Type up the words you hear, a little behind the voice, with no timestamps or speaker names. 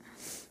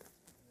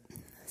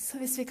Så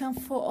hvis vi kan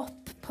få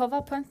opp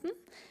PowerPointen.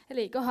 Jeg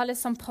liker å ha litt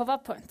sånn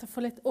PowerPoint og få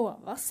litt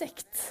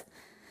oversikt.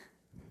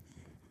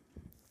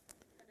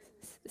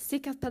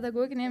 Sikkert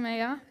pedagogen i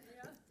meg, ja.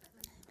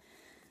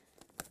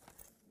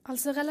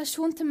 Altså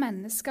relasjon til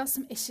mennesker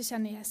som ikke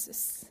kjenner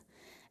Jesus.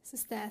 Jeg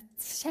synes det er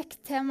et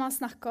kjekt tema å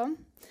snakke om.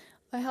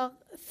 Og jeg har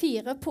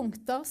 4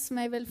 punkter som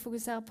jeg vil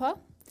fokusere på.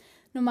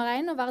 Nummer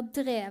 1, å være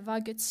drevet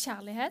av Guds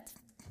kjærlighet.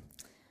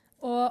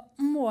 Og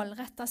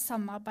målrettet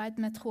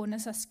samarbeid med troende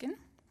søsken.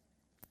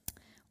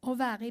 Å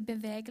være i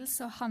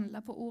bevegelse og handle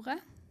på ordet.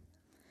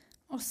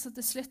 Og så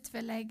til slutt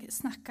vil jeg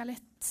snakke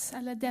litt,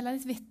 eller dele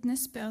litt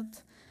vitnesbyrd.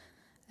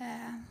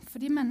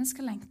 Fordi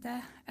mennesker lengter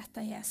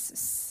etter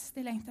Jesus.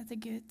 De lengter etter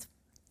Gud.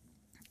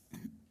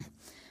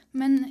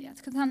 Men jeg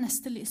skal ta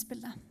neste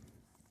lysbilde.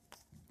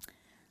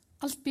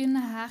 Alt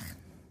begynner her.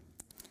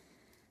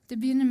 Det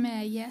begynner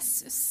med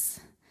Jesus.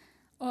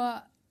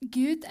 Og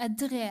Gud er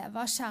drevet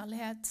av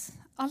kjærlighet.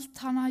 Alt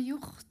han har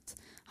gjort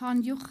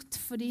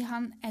fordi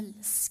han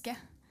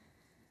elsker.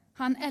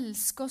 Han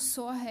elsker oss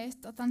så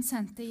høyt at han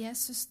sendte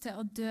Jesus til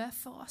å dø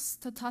for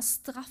oss, til å ta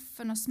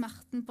straffen og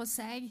smerten på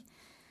seg.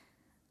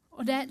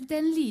 Og det er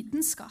en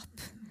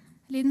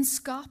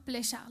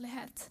lidenskapelig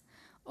kjærlighet.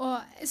 Og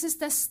jeg synes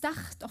det er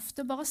sterkt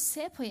ofte bare å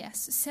se på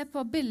Jesus, se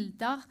på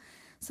bilder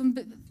som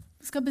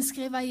skal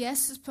beskrive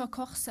Jesus på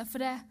korset, for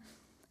det er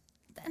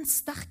en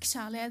sterk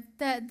kjærlighet.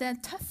 Det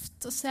er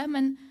tøft å se,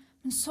 men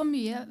så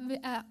mye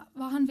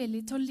var han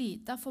villig til å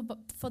lide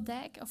for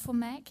deg og for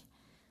meg,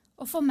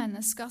 og for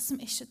mennesker som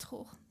ikke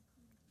tror.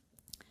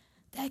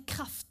 Det er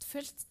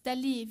kraftfullt, det er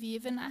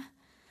livgivende.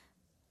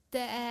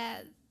 Det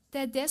er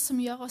det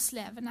som gjør oss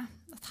levende.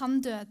 At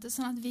han døde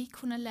sånn at vi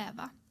kunne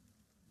leve.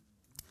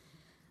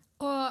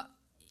 Og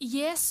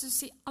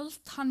Jesus i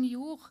alt han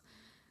gjorde,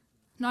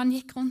 når han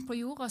gikk rundt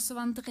på jorda, så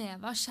var han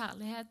drevet av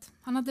kjærlighet.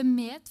 Han hadde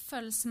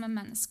medfølelse med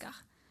mennesker.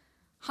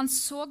 Han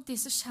så de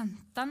som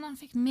kjente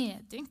han fikk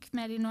medynk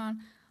med dem når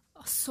han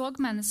så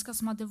mennesker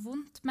som hadde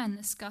vondt,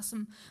 mennesker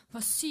som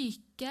var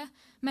syke,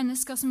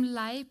 mennesker som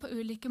lei på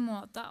ulike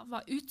måter,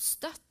 var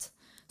utstøtt.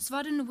 Så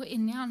var det noe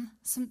inni han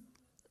som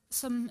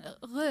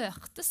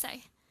rørte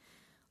seg.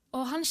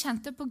 Og han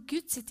kjente på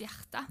Guds sitt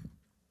hjerte.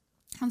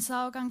 Han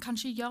sa at han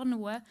kanskje gjør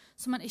noe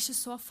som han ikke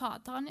så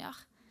faderen gjør.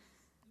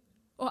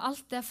 Og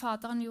alt det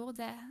faderen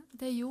gjorde,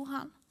 det gjorde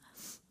han.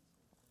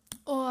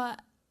 Og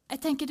jeg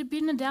tenker det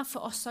begynner der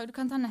for oss også. Du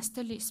kan ta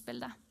neste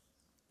lysbilde.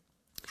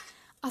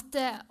 At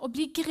å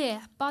bli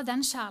grepet av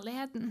den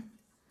kjærligheten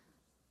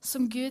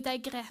som Gud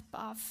er grepet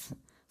av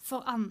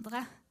for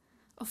andre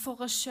og for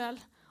oss selv,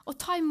 og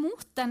ta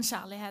imot den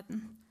kjærligheten.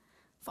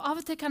 For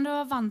av og til kan det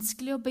være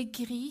vanskelig å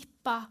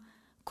begripe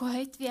hvor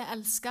høyt vi er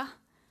elsket.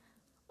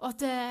 Og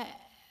at jeg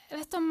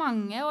vet om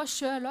mange, og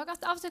selv også,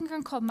 at av og til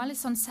kan komme litt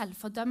sånn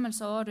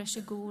selvfordømmelse, å, du er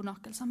ikke god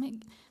nok. Men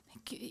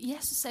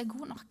Jesus er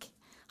god nok.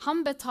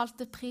 Han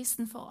betalte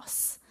prisen for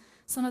oss,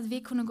 sånn at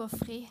vi kunne gå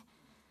fri.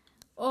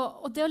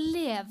 Og det å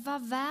leve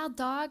hver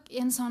dag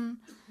i en sånn,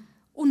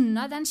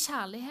 under den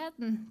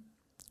kjærligheten,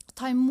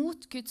 ta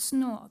imot Guds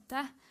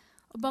nåde,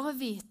 og bare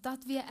vite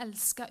at vi er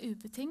elsket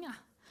ubetinget.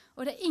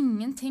 Og det er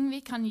ingenting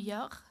vi kan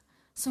gjøre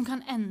som kan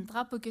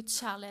endre på Guds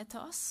kjærlighet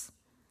til oss.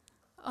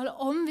 Eller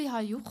om vi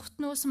har gjort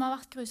noe som har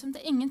vært grusomt,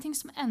 det er ingenting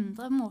som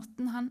endrer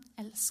måten han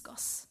elsker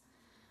oss.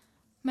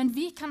 Men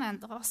vi kan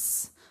endre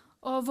oss,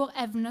 og vår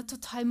evne til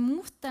å ta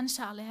imot den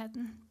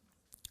kjærligheten.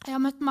 Jeg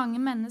har møtt mange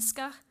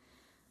mennesker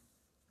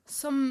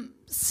som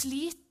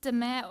sliter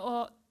med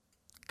å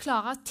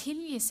klare å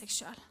tilgi seg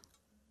selv.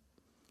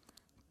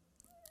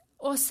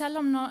 Og selv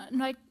om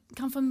når jeg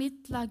kan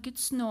formidle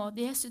Guds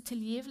nåde, Jesu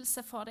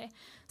tilgivelse for dem,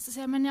 så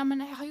sier jeg,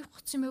 men jeg har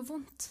gjort så mye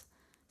vondt. Så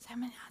sier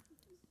jeg, men ja,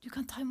 du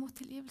kan ta imot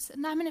tilgivelse.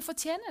 Nei, men jeg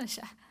fortjener det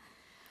ikke.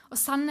 Og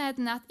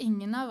sannheten er at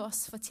ingen av oss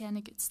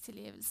fortjener Guds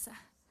tilgivelse.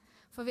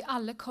 For vi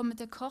alle kommer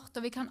til kort,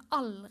 og vi kan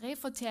aldri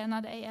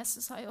fortjene det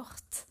Jesus har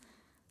gjort.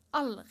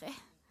 Aldri.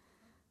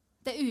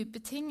 Det er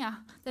ubetinget.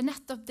 Det er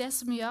nettopp det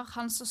som gjør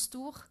han så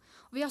stor.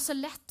 Og vi har så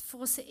lett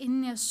for å se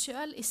inn i oss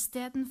selv i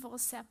stedet for å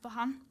se på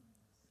han.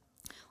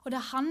 Og det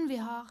er han vi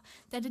har.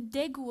 Det er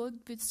det gode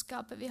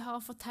budskapet vi har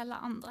å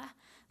fortelle andre.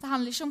 Det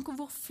handler ikke om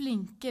hvor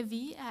flinke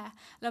vi er,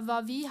 eller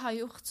hva vi har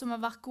gjort som har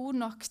vært god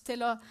nok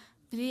til å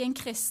bli en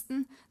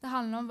kristen. Det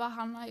handler om hva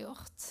han har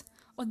gjort.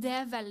 Og det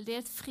er veldig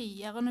et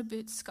frigjørende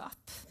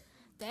budskap.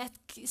 Det er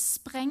et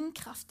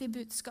sprengkraftig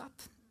budskap.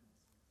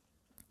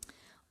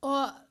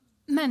 Og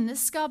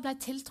mennesker ble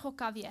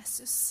tiltrukket av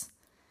Jesus.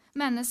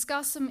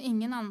 Mennesker som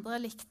ingen andre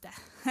likte.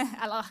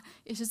 Eller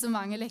ikke så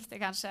mange likte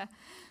kanskje.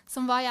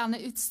 Som var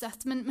gjerne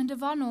utstøtt. Men det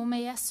var noe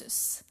med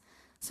Jesus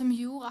som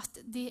gjorde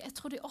at jeg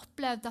tror de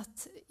opplevde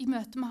at i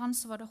møte med han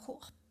så var det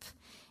håp.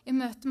 I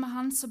møte med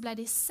han så ble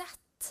de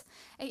sett.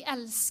 Jeg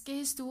elsker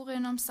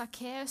historien om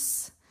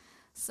Zacchaeus,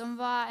 som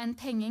var en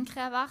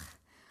pengeinnkrever,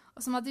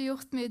 og som hadde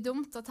gjort mye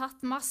dumt og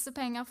tatt masse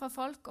penger fra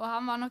folk, og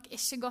han var nok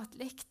ikke godt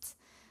likt.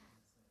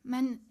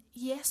 Men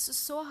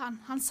Jesus så han.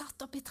 Han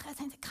satt opp i tre og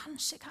tenkte,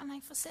 kanskje kan jeg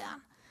få se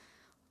han.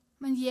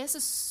 Men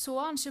Jesus så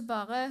han ikke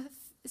bare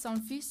sånn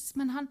fysisk,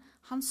 men han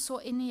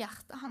så inn i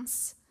hjertet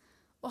hans.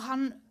 Og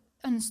han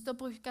ønsket å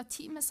bruke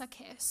tid med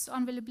Zacchaeus, og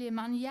han ville bli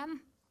med han hjem.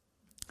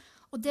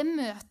 Og det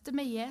møtet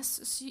med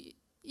Jesus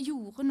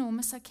gjorde noe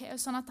med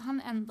Zacchaeus, sånn at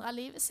han endret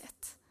livet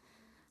sitt.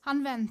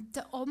 Han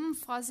vendte om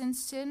fra sin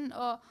synd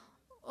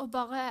og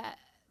bare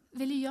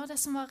ville gjøre det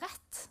som var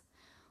rett.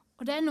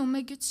 Og det er noe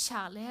med Guds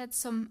kjærlighet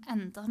som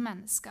endrer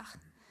mennesker.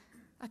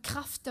 Det er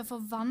kraft til å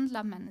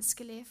forvandle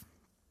menneskeliv.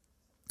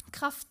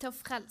 Kraft til å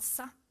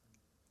frelse.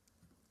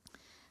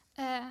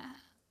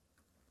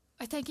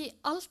 Og jeg tenker i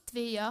alt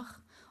vi gjør,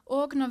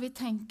 og når vi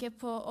tenker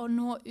på å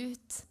nå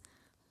ut,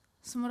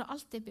 så må det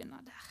alltid begynne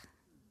der.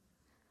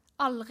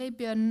 Aldri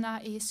begynne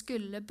i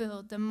skulle,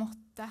 burde,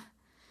 måtte.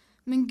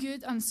 Men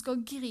Gud ønsker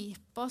å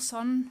gripe oss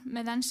sånn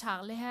med den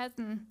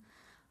kjærligheten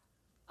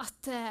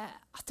at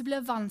det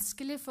blir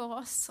vanskelig for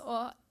oss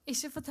å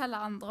ikke fortelle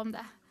andre om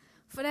det.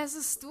 For det er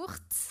så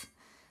stort.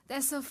 Det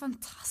er så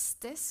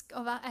fantastisk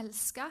å være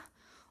elsket.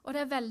 Og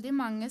det er veldig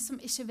mange som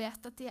ikke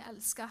vet at de er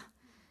elsket.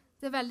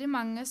 Det er veldig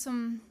mange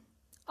som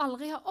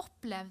aldri har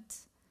opplevd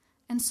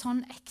en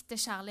sånn ekte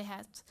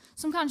kjærlighet.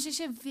 Som kanskje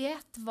ikke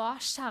vet hva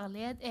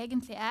kjærlighet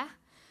egentlig er.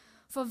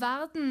 For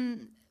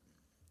verden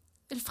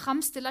vil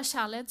fremstille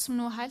kjærlighet som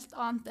noe helt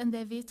annet enn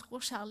det vi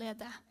tror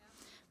kjærlighet er.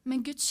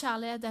 Men Guds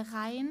kjærlighet er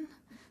ren,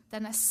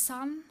 den er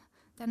sann,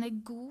 den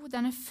er god,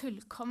 den er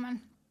fullkommen.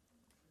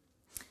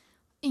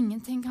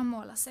 Ingenting kan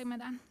måle seg med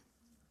den.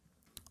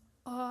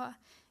 Og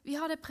vi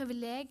har det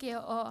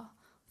privilegiet og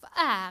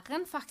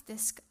æren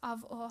faktisk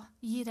av å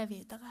gi det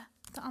videre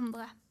til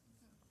andre.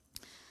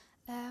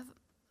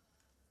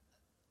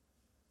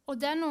 Og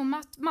det er noe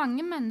med at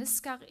mange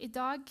mennesker i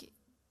dag,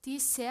 de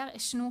ser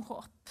ikke noe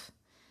håp.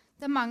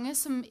 Det er mange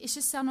som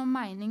ikke ser noe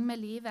mening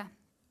med livet.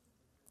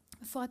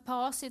 For et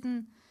par år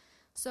siden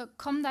så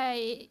kom det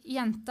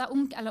en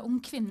ung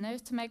kvinne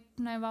ut til meg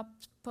når jeg var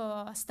på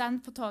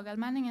stand på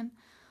Torgallmenningen.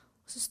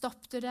 Og så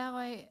stoppet hun der,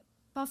 og jeg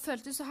bare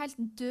følte så helt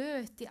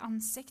død ut i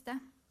ansiktet.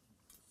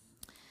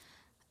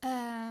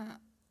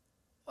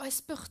 Og jeg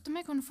spurte om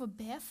jeg kunne få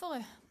be for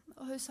henne,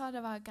 og hun sa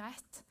det var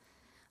greit.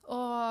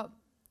 Og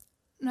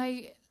når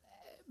jeg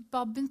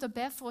bare begynte å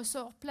be for henne,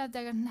 så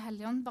opplevde jeg at Den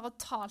hellige ånd bare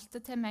talte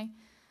til meg.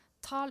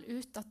 Tal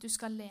ut at du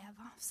skal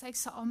leve. Så jeg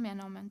sa om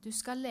igjen om henne. Du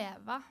skal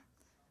leve.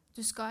 Du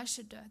skal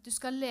ikke dø. Du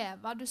skal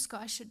leve, du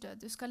skal ikke dø.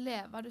 Du skal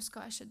leve, du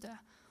skal ikke dø.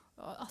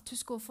 Og at hun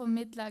skulle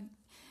formidle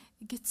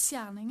Guds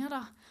gjerninger da.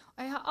 Og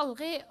jeg har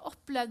aldri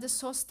opplevd det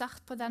så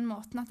sterkt på den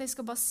måten at jeg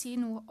skal bare si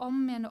noe om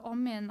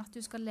igjen at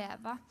du skal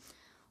leve.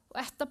 Og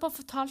etterpå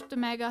fortalte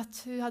hun meg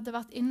at hun hadde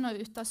vært inn og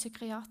ut av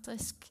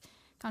psykiatrisk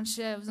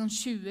kanskje sånn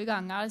 20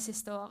 ganger det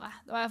siste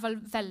året. Det var i hvert fall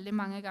veldig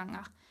mange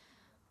ganger.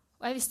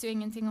 Og jeg visste jo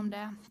ingenting om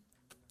det.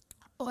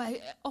 Og jeg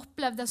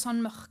opplevde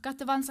sånn mørke,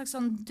 at det var en slags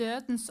sånn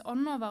dødens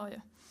ånd over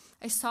henne.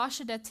 Jeg sa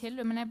ikke det til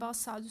henne, men jeg bare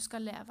sa at du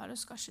skal leve, du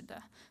skal ikke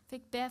dø.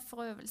 Fikk be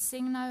for henne,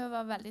 velsignet henne,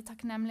 var veldig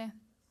takknemlig.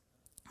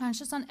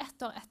 Kanskje sånn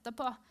 1 år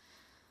etterpå,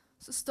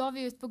 så står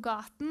vi ute på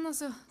gaten, og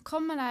så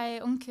kommer det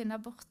en ung kvinne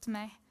bort til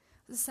meg.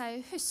 Og så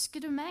sier hun,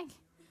 husker du meg?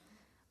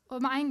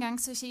 Og med en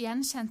gang så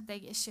gjenkjente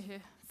jeg ikke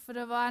hun, for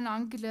det var en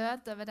annen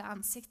glød over det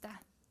ansiktet.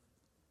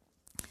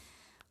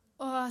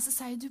 Og så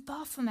sier hun, du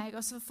ba for meg,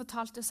 og så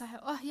fortalte hun seg,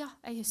 å ja,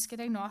 jeg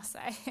husker deg nå,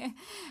 så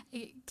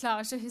jeg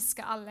klarer ikke å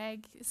huske alle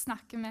jeg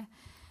snakker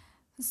med.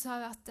 Hun sa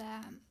at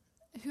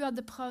hun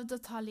hadde prøvd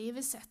å ta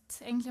livet sitt,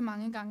 egentlig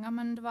mange ganger,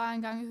 men det var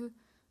en gang hun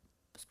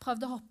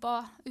prøvde å hoppe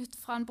ut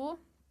fra en bro.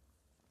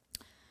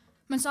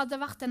 Men så hadde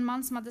det vært en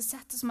mann som hadde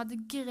sett det, som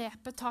hadde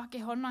grepet tak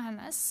i hånda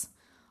hennes.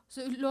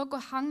 Så hun lå og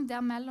hang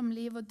der mellom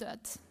liv og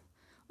død.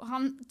 Og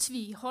han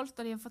tviholdt,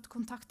 og de hadde fått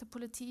kontakt til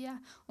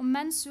politiet. Og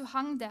mens hun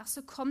hang der,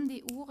 så kom de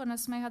ordene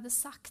som jeg hadde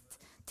sagt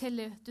til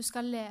henne. Du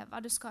skal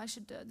leve, du skal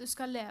ikke dø. Du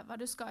skal leve,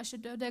 du skal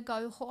ikke dø. Det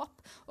ga hun håp,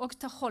 og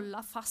til å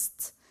holde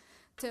fast,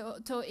 til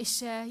å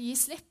ikke gi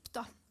slipp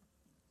da.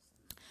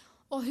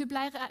 Og hun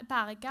ble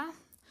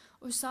berget.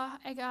 Og hun sa,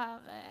 jeg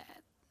har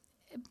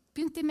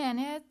begynt i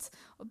menighet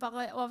og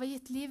bare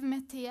overgitt livet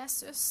mitt til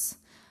Jesus.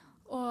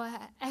 Og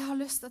jeg har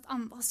lyst til at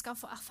andre skal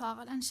få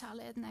erfare den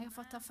kjærligheten jeg har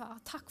fått erfare.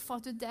 Takk for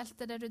at du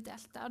delte det du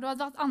delte. Og det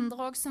hadde vært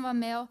andre også som var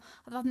med og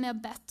hadde vært med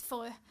og bedt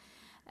for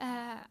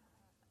henne.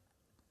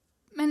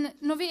 Men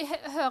når vi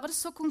hører det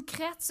så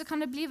konkret, så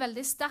kan det bli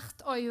veldig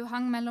sterkt. Og hun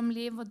hang mellom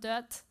liv og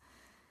død.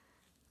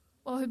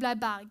 Og hun ble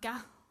berget.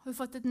 Hun har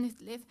fått et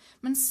nytt liv.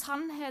 Men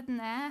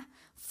sannheten er,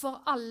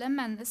 for alle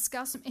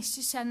mennesker som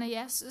ikke kjenner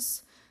Jesus,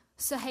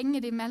 så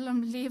henger de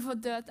mellom liv og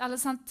død. Eller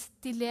sant?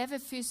 De lever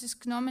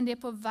fysisk nå, men de er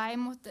på vei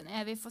mot en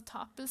evig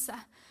fortapelse.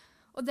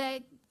 Og det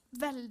er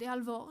veldig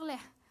alvorlig.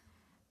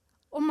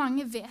 Og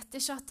mange vet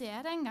ikke at det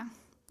er det engang.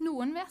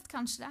 Noen vet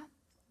kanskje det.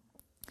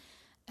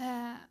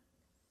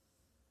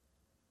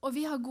 Og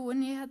vi har gode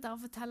nyheter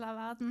å fortelle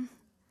verden.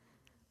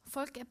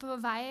 Folk er på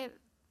vei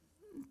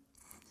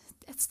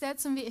et sted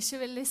som vi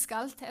ikke vil de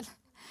skal til.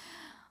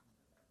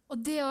 Og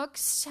det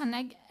også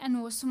kjenner jeg er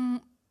noe som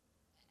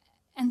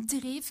en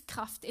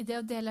drivkraft i det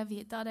å dele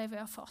videre det vi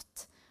har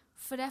fått.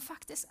 For det er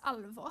faktisk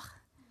alvor.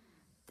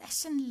 Det er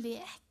ikke en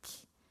lek.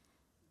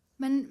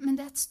 Men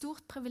det er et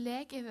stort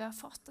privilegium vi har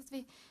fått, at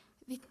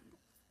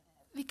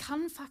vi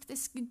kan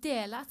faktisk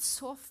dele et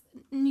så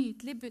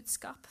nydelig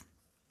budskap.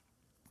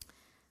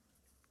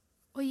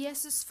 Og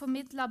Jesus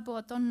formidlet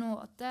både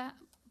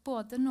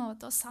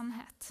nåde og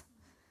sannhet.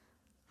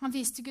 Han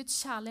viste Guds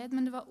kjærlighet,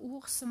 men det var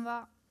ord som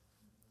var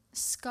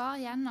skar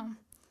gjennom,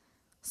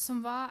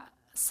 som var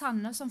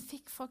sanne, som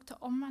fikk folk til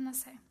å omvende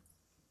seg.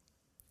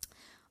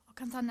 Og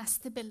kan ta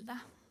neste bilde.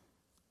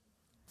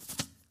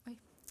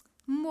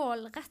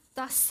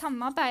 Målrettet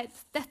samarbeid.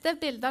 Dette er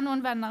bildet av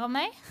noen venner av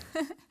meg.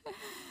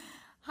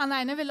 Han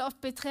ene ville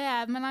opp i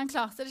treet, men han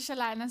klarte det ikke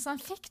alene, så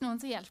han fikk noen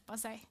til å hjelpe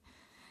seg.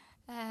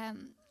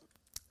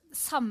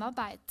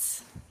 Samarbeid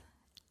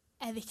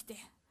er viktig.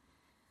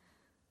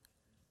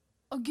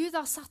 Og Gud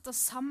har satt oss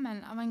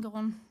sammen av en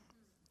grunn.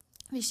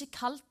 Vi er ikke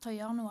kalt til å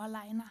gjøre noe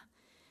alene.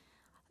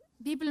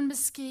 Bibelen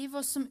beskriver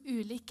oss som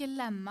ulike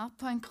lemmer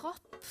på en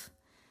kropp,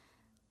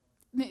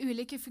 med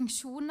ulike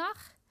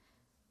funksjoner.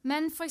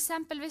 Men for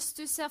eksempel hvis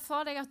du ser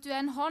for deg at du er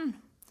en hånd,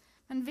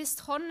 men hvis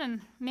hånden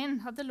min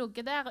hadde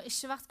ligget der og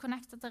ikke vært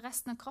connectet til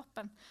resten av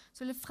kroppen,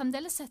 så ville det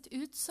fremdeles sett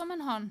ut som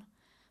en hånd,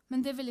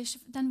 men den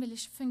ville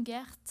ikke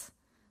fungert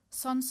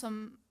sånn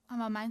som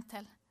han var ment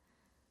til.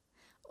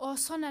 Og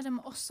sånn er det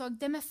med oss også.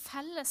 Det med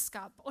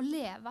fellesskap, å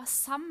leve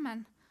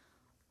sammen,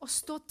 å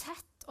stå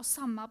tett og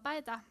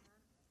samarbeide,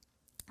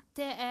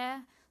 det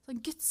er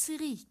Guds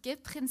rike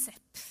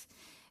prinsipp.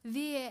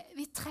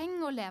 Vi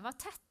trenger å leve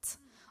tett.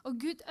 Og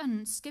Gud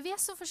ønsker, vi er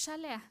så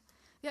forskjellige.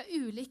 Vi har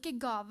ulike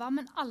gaver,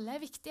 men alle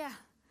er viktige.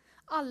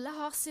 Alle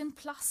har sin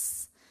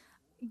plass.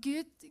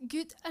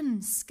 Gud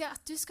ønsker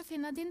at du skal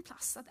finne din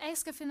plass, at jeg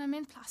skal finne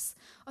min plass,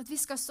 og at vi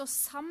skal stå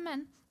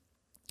sammen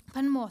på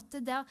en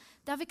måte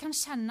der vi kan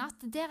kjenne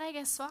at der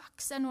jeg er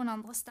svak, så er noen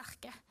andre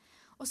sterke.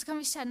 Og så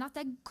kan vi kjenne at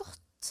det er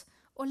godt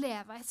å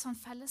leve i et sånt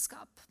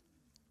fellesskap.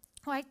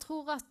 Og jeg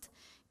tror at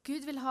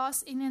Gud vil ha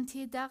oss inn i en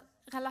tid der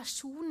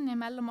relasjonen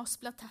mellom oss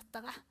blir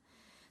tettere.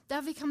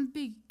 Der vi kan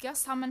bygge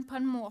sammen på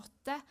en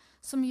måte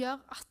som gjør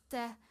at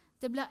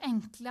det blir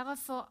enklere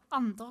for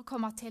andre å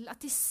komme til.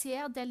 At de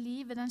ser det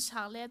livet, den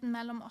kjærligheten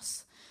mellom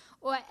oss.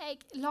 Og jeg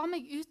lar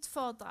meg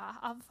utfordre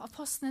av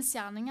apostlenes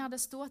gjerninger.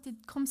 Det stod at de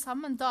kom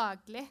sammen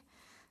daglig.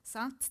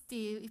 Sant?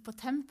 På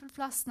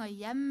tempelplassen og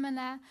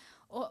hjemmene.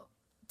 Og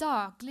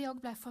daglig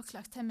også ble folk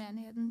lagt til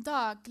menigheten.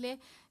 Daglig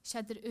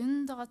skjedde det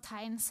under og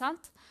tegn.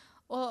 Sant?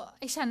 Og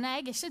jeg kjenner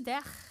jeg er ikke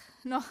der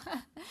nå.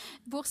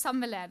 Bor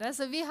sammen med leder,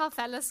 så vi har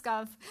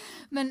fellesskap.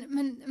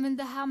 Men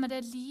det her med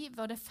det livet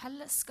og det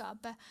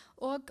fellesskapet,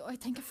 og jeg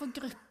tenker for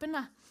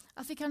gruppene,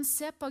 at vi kan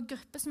se på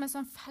grupper som er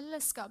sånn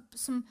fellesskap,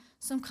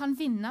 som kan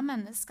vinne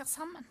mennesker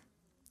sammen.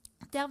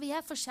 Der vi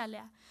er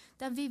forskjellige,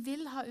 der vi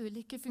vil ha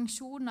ulike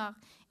funksjoner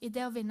i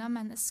det å vinne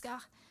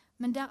mennesker,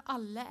 men der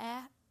alle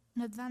er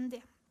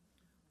nødvendige.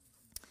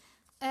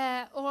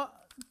 Og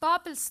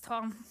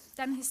Babelstårn,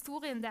 den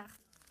historien der,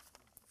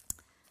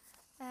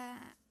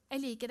 jeg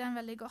liker den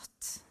veldig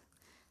godt.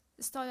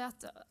 Det står jo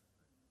at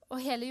og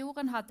hele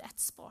jorden hadde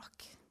ett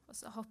språk. Og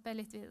så hopper jeg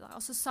litt videre.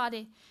 Og så sa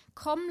de,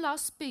 kom, la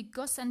oss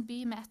bygge oss en by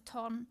med et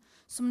tårn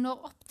som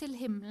når opp til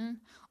himmelen,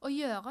 og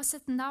gjøre oss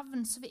et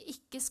navn så vi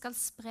ikke skal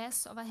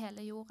spres over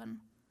hele jorden.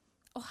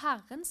 Og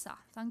Herren sa,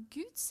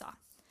 Gud sa,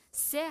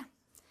 se,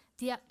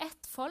 de er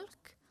ett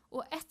folk,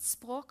 og ett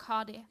språk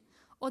har de.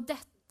 Og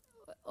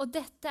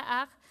dette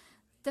er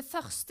det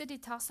første de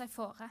tar seg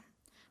fore.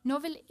 Nå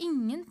vil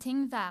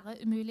ingenting være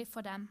umulig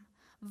for dem,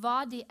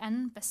 hva de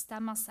enn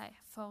bestemmer seg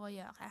for å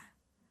gjøre.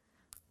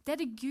 Det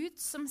er det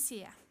Gud som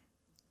sier.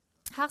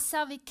 Her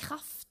ser vi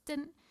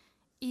kraften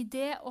i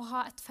det å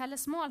ha et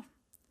felles mål.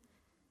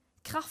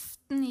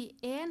 Kraften i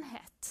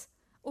enhet,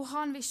 å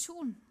ha en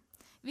visjon.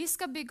 Vi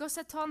skal bygge oss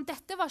et tårn.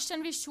 Dette var ikke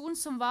en visjon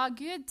som var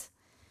Gud.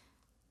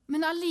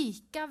 Men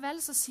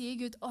allikevel så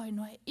sier Gud, oi,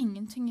 nå er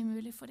ingenting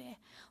umulig for dem.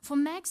 For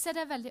meg så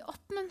er det veldig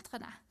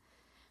oppmuntrende.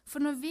 For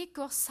når vi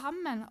går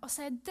sammen og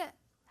sier,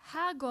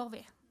 her går vi,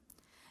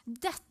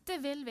 dette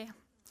vil vi,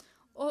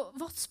 og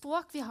vårt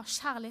språk, vi har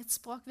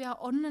kjærlighetsspråk, vi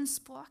har åndens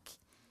språk,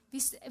 vi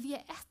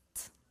er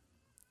ett.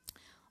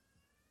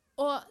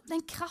 Og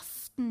den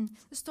kraften,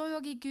 det står jo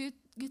også i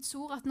Guds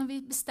ord, at når vi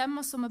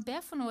bestemmer oss om å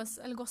be for noe,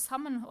 eller går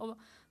sammen og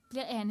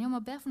blir enige om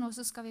å be for noe,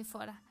 så skal vi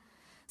få det.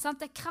 Sånn,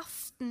 det er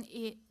kraften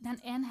i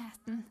den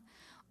enheten.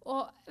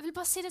 Og jeg vil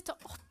bare si det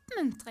til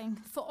oppmuntring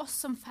for oss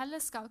som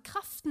fellesskap.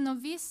 Kraften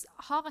når vi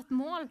har et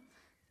mål,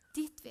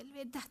 dit vil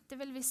vi, dette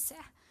vil vi se.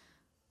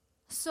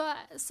 Så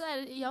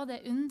gjør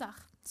det under.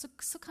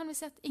 Så kan vi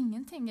se at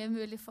ingenting er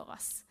mulig for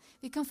oss.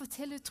 Vi kan få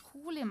til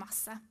utrolig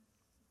masse.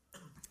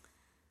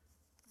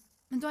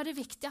 Men da er det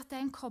viktig at det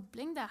er en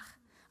kobling der.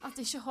 At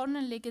ikke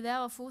hånden ligger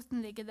der, og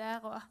foten ligger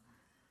der, og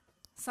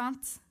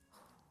sant?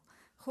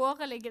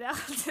 Håret ligger der,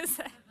 alt det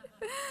sier.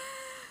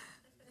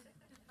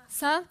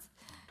 Sant?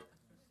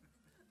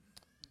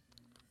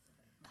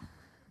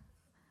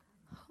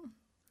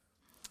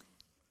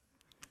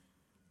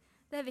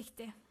 Det er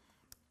viktig.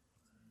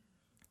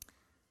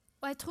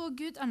 Og jeg tror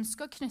Gud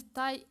ønsker å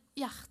knytte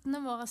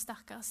hjertene våre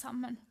sterkere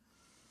sammen.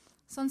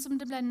 Sånn som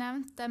det ble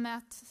nevnt det med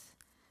at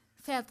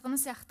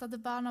fedrenes hjerte til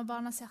barn og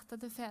barnas hjerte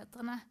til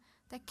fedrene.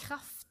 Det er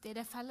kraft i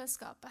det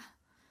fellesskapet.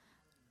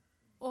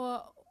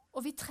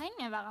 og vi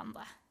trenger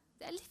hverandre.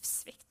 Det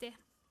livsviktig.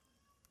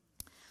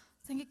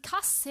 Jeg tenker,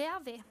 hva ser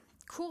vi?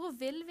 Hvor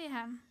vil vi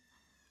hen?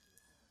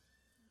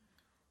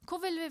 Hvor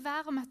vil vi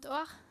være om et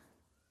år?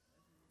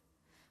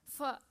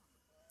 For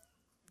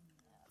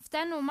det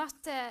er noe med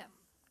at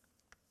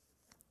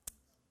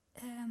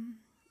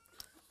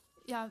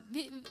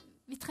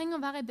vi trenger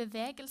å være i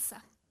bevegelse.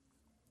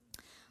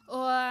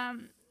 Og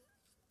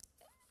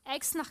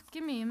jeg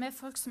snakker mye med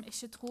folk som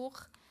ikke tror,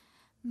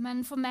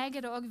 men for meg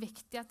er det også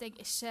viktig at det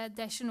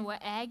er ikke noe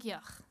jeg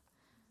gjør,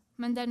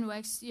 men det er noe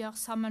jeg gjør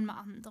sammen med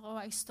andre,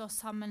 og jeg står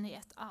sammen i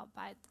et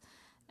arbeid.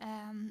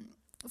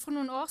 For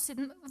noen år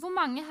siden, hvor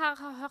mange her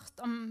har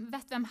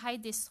vet hvem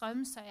Heidi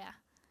Strømsøy er?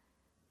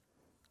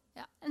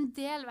 Ja, en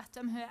del vet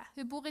hvem hun er.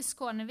 Hun bor i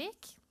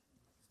Skånevik.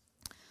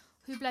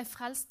 Hun ble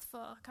frelst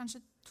for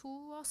kanskje 2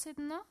 år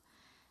siden nå.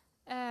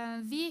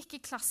 Vi gikk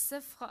i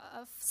klasse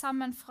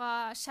sammen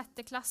fra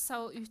 6. klasse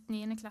og ut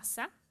 9.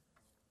 klasse.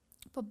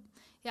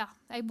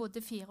 Jeg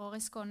bodde 4 år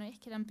i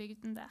Skånevik, i den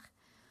bygden der.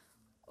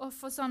 Og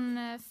for sånn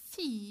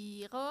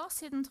 4 år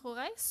siden,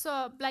 tror jeg,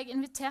 så ble jeg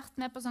invitert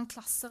med på sånn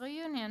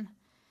klassereunion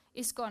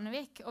i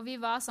Skånevik, og vi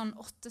var sånn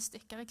 8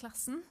 stykker i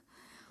klassen.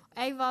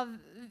 Jeg var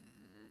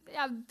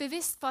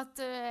bevisst på at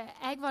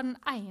jeg var den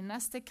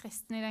eneste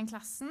kristne i den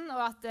klassen,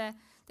 og at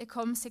det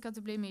kom sikkert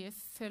til å bli mye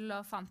fyll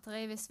og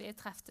fanteri hvis vi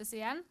treftes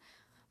igjen.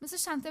 Men så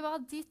kjente jeg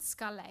bare, dit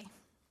skal jeg.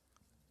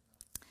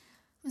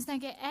 Men så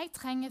tenker jeg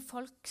trenger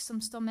folk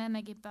som står med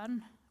meg i bønn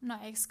når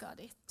jeg skal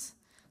dit.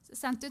 Så jeg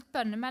sendte ut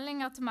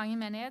bønnemeldinger til mange i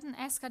menigheten.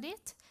 Jeg skal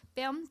dit,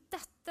 be om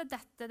dette.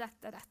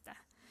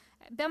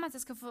 Jeg ber om at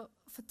jeg skal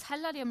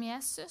fortelle dem om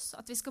Jesus,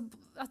 at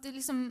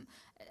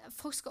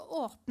folk skal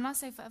åpne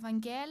seg for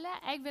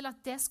evangeliet. Jeg vil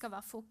at det skal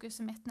være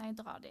fokuset mitt når jeg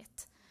drar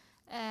dit.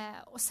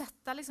 Og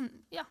sette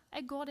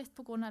jeg går dit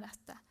på grunn av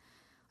dette.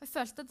 Og jeg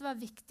følte at det var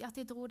viktig at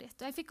jeg dro dit.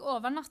 Og jeg fikk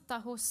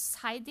overnatta hos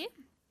Heidi.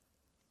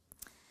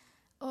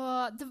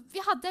 Og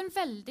vi hadde en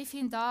veldig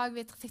fin dag.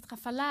 Vi fikk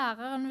treffe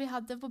læreren vi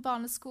hadde på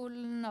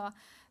barneskolen, og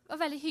det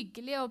var veldig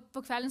hyggelig. Og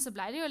på kvelden så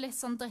ble det jo litt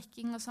sånn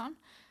drikking og sånn.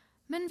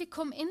 Men vi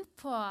kom inn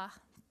på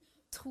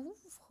tro,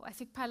 og jeg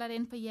fikk peile det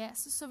inn på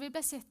Jesus, og vi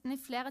ble sittende i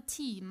flere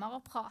timer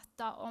og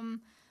prate om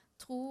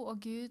tro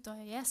og Gud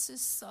og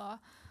Jesus,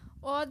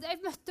 og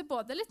jeg møtte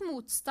både litt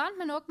motstand,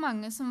 men også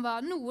mange som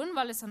noen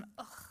var litt sånn,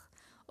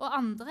 og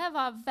andre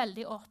var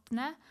veldig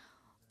åpne,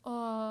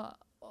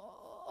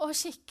 og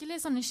skikkelig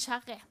sånn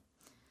nysgjerrig.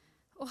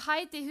 Og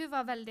Heidi, hun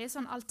var veldig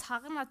sånn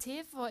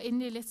alternativ, og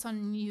inn i litt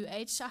sånn New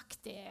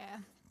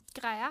Age-aktige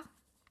greier.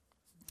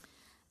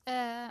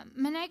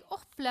 Men jeg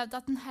opplevde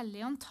at Den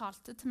hellige ånd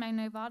talte til meg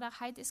når jeg var der.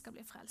 Heidi skal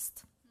bli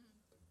frelst.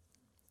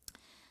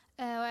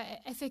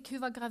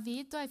 Hun var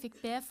gravid, og jeg fikk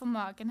be for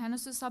magen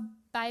hennes. Så sa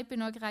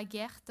babyen også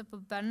reagerte på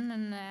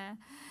bønnen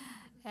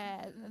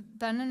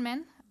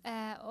min.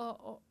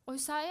 Og hun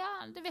sa,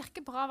 ja, det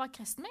virker bra å være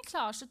kristen, men jeg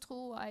klarer ikke å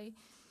tro.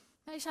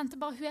 Jeg kjente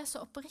bare hun er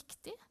så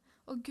oppriktig,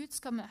 og Gud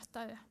skal møte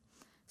henne.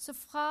 Så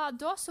fra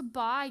da så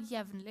ba jeg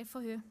jevnlig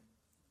for henne.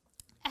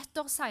 1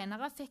 år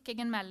senere fikk jeg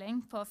en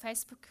melding på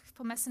Facebook,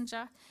 på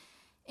Messenger.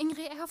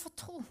 Ingrid, jeg har fått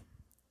tro.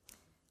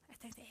 Jeg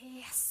tenkte,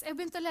 yes. Jeg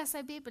begynte å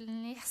lese i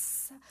Bibelen,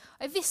 yes.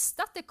 Og jeg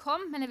visste at det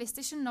kom, men jeg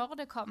visste ikke når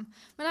det kom.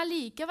 Men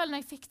allikevel,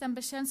 når jeg fikk den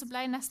beskjeden, så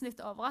ble jeg nesten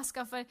litt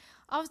overrasket, for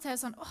av og til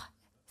sånn,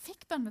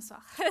 fikk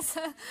bønnesvar.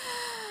 Så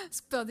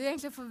burde jeg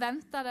egentlig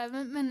forvente det,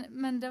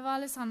 men det var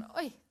litt sånn,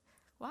 oi,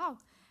 wow.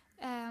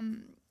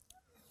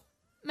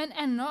 Men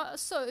ennå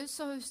så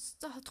hun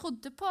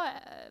trodde på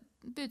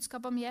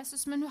budskapet om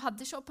Jesus, men hun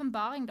hadde ikke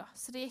åpenbaring da.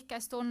 Så det gikk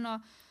en stund,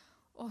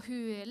 og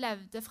hun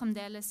levde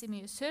fremdeles i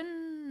mye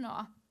synd,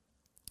 og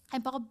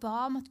jeg bare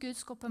ba om at Gud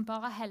skulle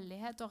åpenbare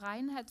hellighet og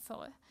renhet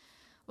for henne.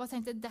 Og jeg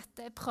tenkte,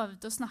 jeg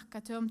prøvde å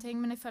snakke til henne om ting,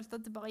 men jeg følte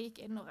at det bare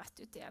gikk inn og rett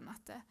ut igjen.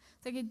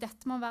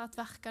 Dette må være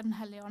et verk av Den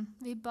hellige ånd.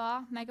 Vi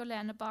ba, meg og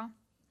Lene ba.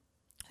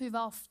 Hun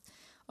var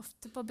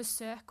ofte på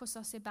besøk hos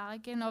oss i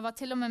Bergen, og var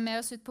til og med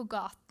oss ut på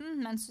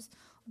gaten,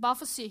 bare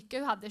for syke.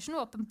 Hun hadde ikke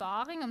noe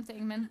åpenbaring om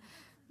ting, men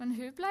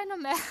hun ble nå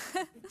med.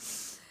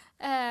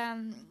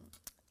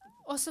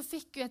 Og så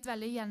fikk hun et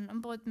veldig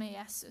gjennombrudd med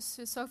Jesus.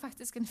 Hun så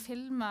faktisk en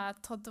film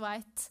av Todd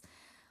White,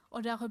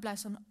 og der hun ble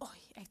sånn, oi,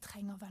 jeg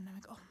trenger å vende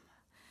meg om.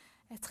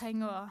 Jeg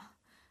trenger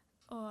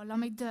å la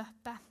meg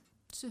døpe.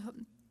 Så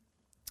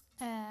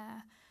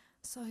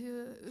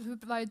hun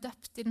var jo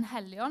døpt i Den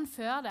hellige ånd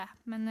før det,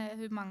 men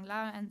hun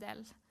manglet en del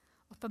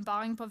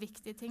åpenbaring på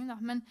viktige ting da.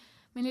 Men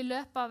i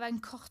løpet av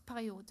en kort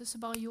periode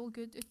så bare gjorde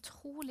Gud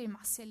utrolig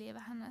masse i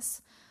livet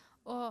hennes.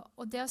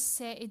 Og det å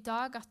se i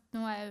dag at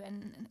nå er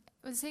hun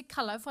jeg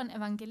kaller henne for en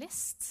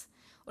evangelist,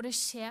 og det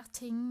skjer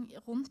ting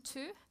rundt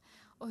hun,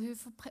 og hun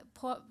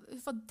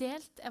får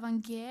delt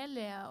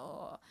evangeliet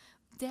og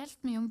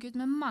delt mye om Gud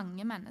med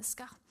mange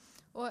mennesker.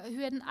 Og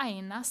hun er den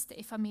eneste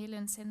i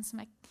familien sin som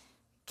er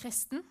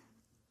kristen,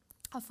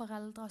 av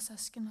foreldre og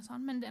søsken og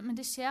sånn, men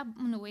det skjer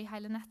noe i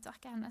hele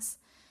nettverket hennes.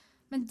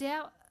 Men det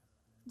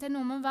er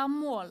noe med å være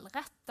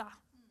målrettet,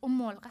 og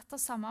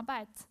målrettet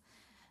samarbeid.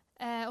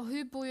 Og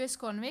hun bor jo i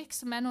Skånevik,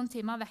 som er noen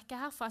timer vekke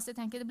herfra, så jeg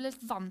tenker det blir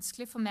litt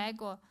vanskelig for meg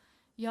å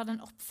gjøre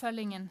den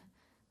oppfølgingen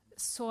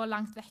så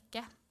langt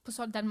vekke,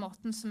 på den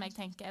måten som jeg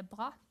tenker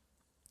bra.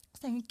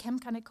 Så tenker jeg, hvem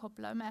kan jeg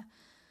koble med?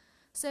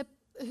 Så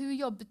hun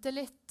jobbet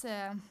litt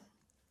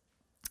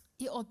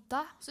i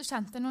Odda, så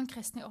kjente jeg noen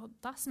kristne i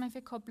Odda som jeg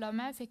fikk koble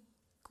med. Jeg fikk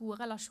gode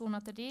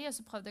relasjoner til de, og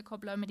så prøvde jeg å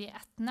koble med de i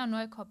Etne, og nå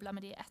er jeg koblet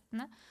med de i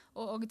Etne,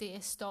 og de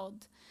i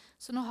Stord.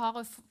 Så nå har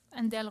hun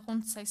en del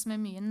rundt seg som er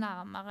mye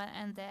nærmere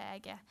enn det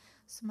jeg er,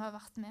 som har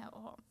vært med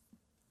og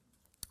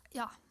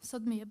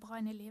sådd mye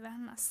bra inn i livet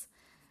hennes.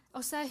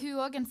 Og så er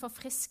hun også en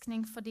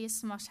forfriskning for de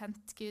som har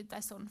kjent Gud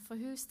en sånn, for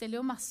hun stiller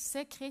jo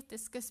masse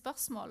kritiske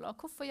spørsmål,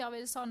 og hvorfor gjør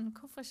vi det sånn,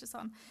 hvorfor ikke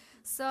sånn?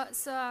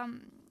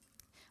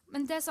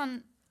 Men det er sånn,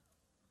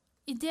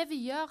 i det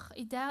vi gjør,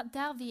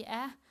 der vi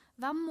er,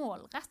 vær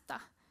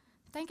målrettet.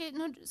 Tenk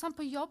sånn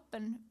på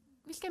jobben,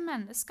 hvilke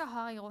mennesker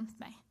har jeg rundt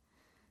meg?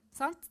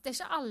 Sant? Det er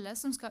ikke alle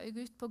som skal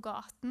ut på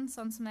gaten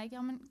sånn som jeg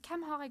gjør, men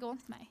hvem har jeg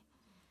rundt meg?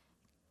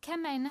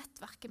 Hvem er i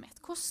nettverket mitt?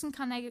 Hvordan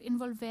kan jeg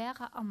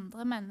involvere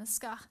andre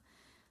mennesker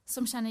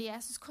som kjenner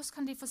Jesus? Hvordan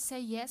kan de få se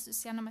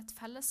Jesus gjennom et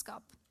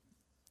fellesskap?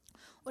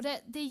 Og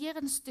det gir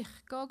en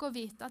styrke også å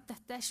vite at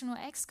dette er ikke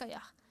noe jeg skal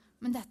gjøre,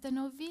 men dette er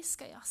noe vi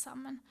skal gjøre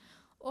sammen.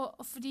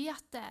 Og fordi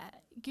at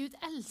Gud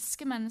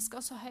elsker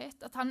mennesker så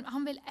høyt, at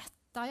han vil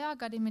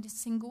etterjage dem med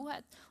sin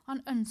godhet, og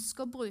han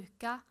ønsker å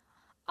bruke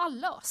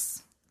alle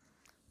oss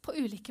på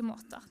ulike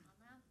måter.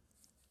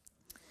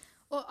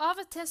 Og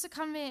av og til så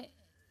kan vi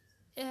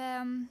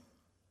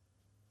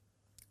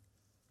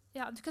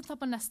du kan ta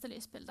på neste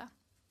lysbilde.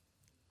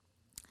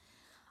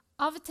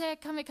 Av og til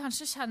kan vi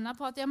kanskje kjenne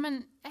på at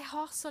men jeg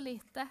har så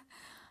lite.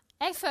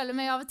 Jeg føler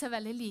meg av og til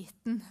veldig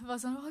liten.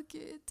 Bare sånn, å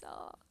Gud,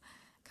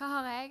 hva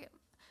har jeg?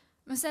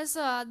 Men så er det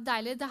så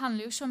deilig, det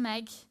handler jo ikke om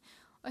meg.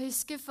 Og jeg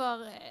husker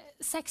for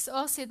 6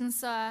 år siden,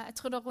 jeg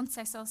tror det var rundt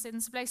 6 år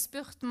siden, så ble jeg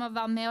spurt om å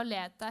være med og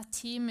lede et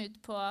team ut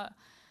på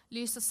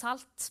Lys og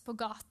Salt på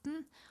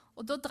gaten.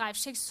 Og da drev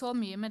ikke jeg så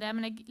mye med det,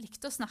 men jeg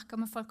likte å snakke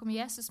med folk om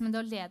Jesus, men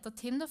det å lede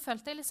team, da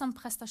følte jeg litt sånn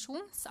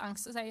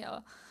prestasjonsangst,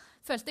 og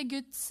følte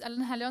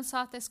Den Hellige Ånd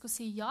sa at jeg skulle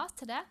si ja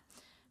til det.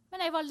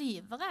 Men jeg var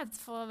livredd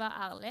for å være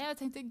ærlig. Jeg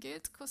tenkte,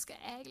 Gud, hvor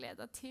skal jeg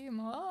lede team?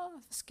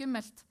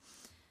 Skummelt.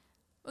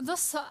 Og da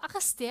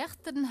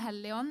arresterte Den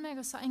Hellige Ånd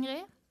meg og sa,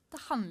 Ingrid,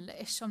 det handler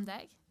ikke om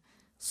deg.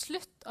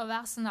 Slutt å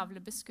være så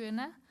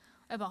navlebeskuende.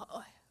 Og jeg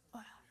bare,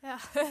 ja.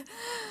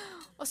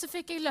 Og så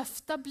fikk jeg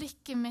løftet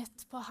blikket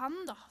mitt på han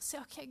da. Og si,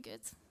 ok,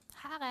 Gud,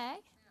 her er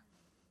jeg.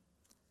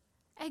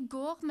 Jeg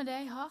går med det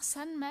jeg har,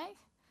 send meg.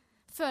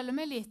 Føler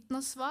meg liten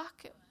og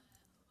svak.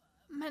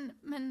 Men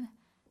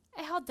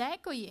jeg har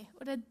deg å gi,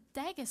 og det er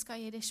deg jeg skal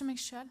gi, det er ikke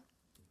meg selv.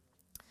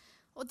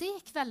 Og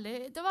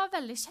det var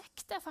veldig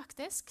kjekt det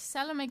faktisk,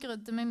 selv om jeg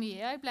grudde meg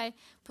mye. Jeg ble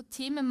på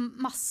team med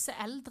masse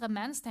eldre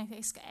menn, så tenkte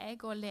jeg, skal jeg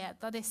gå og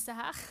lede disse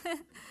her?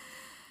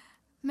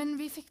 Men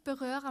vi fikk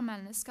berøre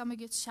mennesker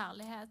med Guds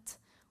kjærlighet.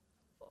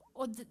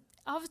 Og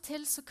av og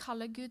til så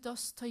kaller Gud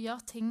oss til å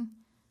gjøre ting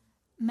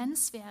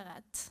mens vi er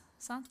redd.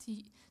 Sant?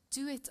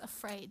 Do it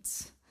afraid.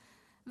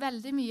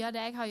 Veldig mye av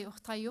det jeg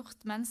har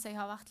gjort mens jeg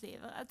har vært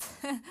livredd.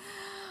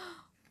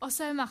 Og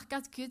så har jeg merket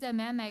at Gud er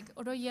med meg,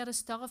 og da gir det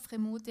større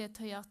frimodighet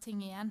til å gjøre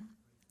ting igjen.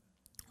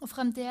 Og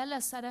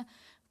fremdeles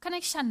kan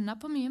jeg kjenne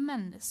på mye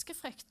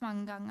menneskefrykt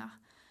mange ganger.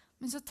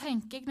 Men så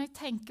tenker jeg, når jeg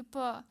tenker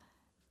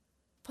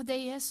på det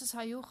Jesus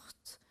har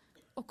gjort,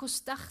 og hvor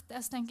sterkt det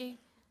er, så tenker jeg,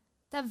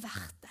 det er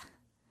verdt det.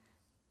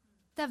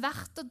 Det er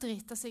verdt å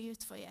drite seg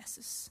ut for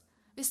Jesus.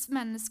 Hvis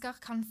mennesker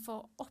kan få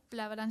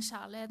oppleve den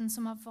kjærligheten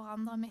som har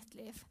forandret mitt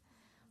liv,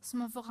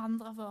 som har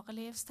forandret våre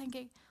liv, så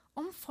tenker jeg,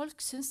 om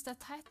folk synes det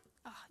er teit,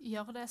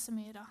 gjør det så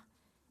mye da?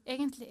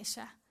 Egentlig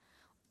ikke.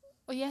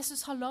 Og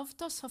Jesus har lovt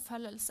oss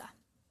forfølgelse.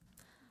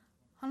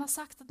 Han har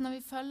sagt at når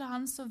vi følger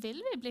han, så vil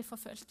vi bli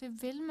forfølgt. Vi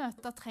vil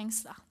møte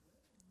trengsler.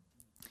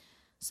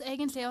 Så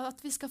egentlig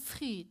at vi skal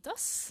fryde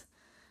oss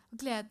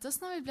og glede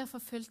oss når vi blir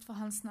forfulgt for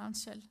hans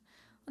navns skyld.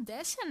 Og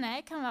det kjenner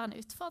jeg kan være en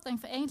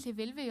utfordring, for egentlig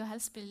vil vi jo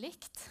helst bli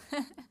likt.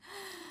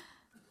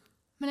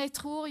 Men jeg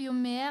tror jo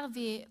mer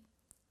vi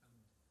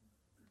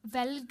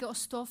velger å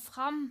stå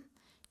fram,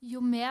 jo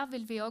mer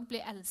vil vi også bli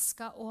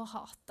elsket og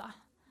hatet.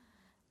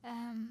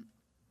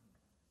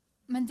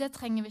 Men det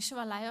trenger vi ikke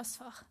være lei oss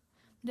for.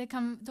 Da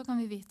kan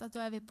vi vite at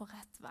da er vi på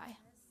rett vei.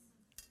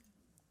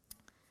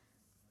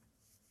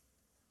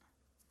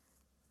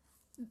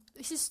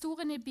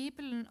 Historien i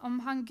Bibelen om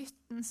han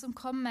gutten som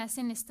kom med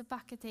sin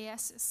nistepakke til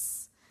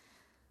Jesus.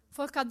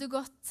 Folk hadde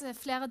gått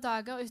flere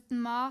dager uten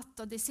mat,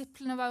 og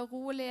disiplene var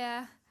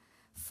urolige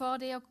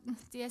for dem,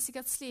 og de er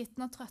sikkert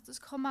slitne og trøtte.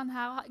 Så kom han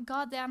her og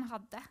ga det han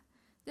hadde.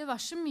 Det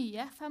var ikke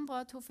mye, 5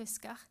 brød og 2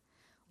 fisker.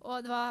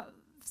 Og det var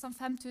sånn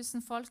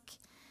 5000 folk,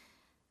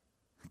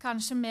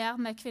 kanskje mer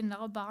med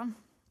kvinner og barn.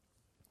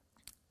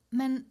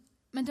 Men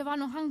det var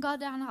når han ga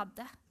det han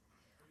hadde.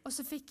 Og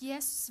så fikk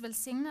Jesus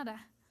velsigne det.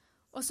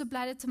 Og så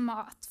ble det til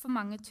mat for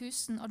mange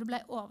tusen, og det ble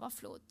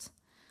overflod.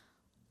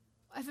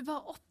 Og jeg vil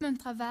bare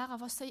oppmuntre hver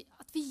av oss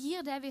at vi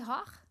gir det vi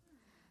har.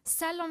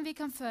 Selv om vi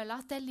kan føle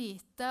at det er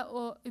lite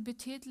og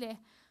ubetydelig,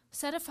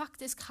 så er det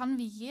faktisk han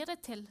vi gir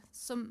det til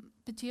som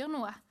betyr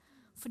noe.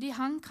 Fordi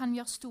han kan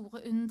gjøre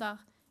store under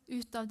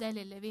ut av det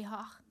lille vi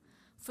har.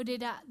 Fordi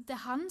det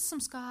er han som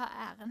skal ha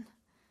æren.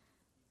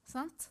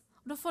 Sant?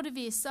 Og da får det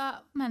vise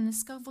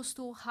mennesker hvor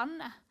stor han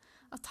er.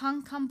 At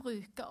han kan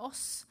bruke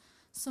oss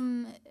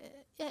som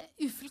er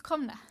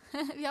ufullkomne.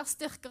 Vi har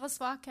styrker og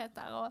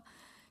svakheter, og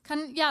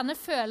kan gjerne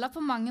føle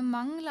på mange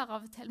mangler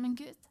av og til. Men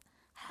Gud,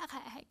 her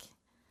er jeg.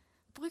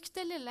 Bruk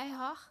det lille jeg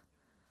har,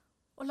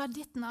 og la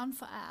ditt navn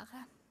få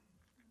ære.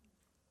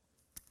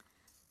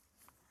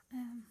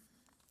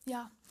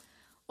 Ja.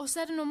 Og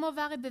så er det noe med å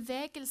være i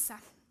bevegelse.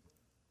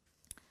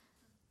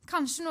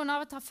 Kanskje noen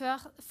av oss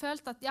har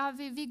følt at ja,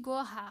 vi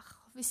går her.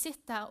 Vi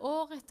sitter her.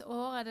 År etter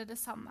år er det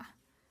samme.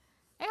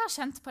 Jeg har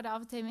kjent på det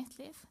av og til i mitt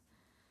liv.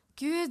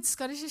 Gud,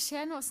 skal det ikke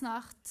skje noe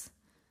snart?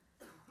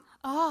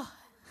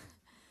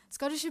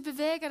 Skal du ikke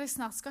bevege deg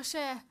snart? Skal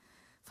ikke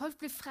folk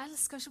bli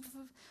frelst?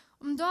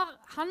 Om da har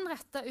han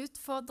rettet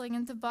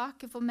utfordringen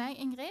tilbake for meg,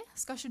 Ingrid,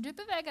 skal ikke du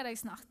bevege deg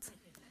snart?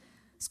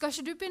 Skal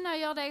ikke du begynne å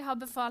gjøre det jeg har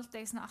befalt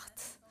deg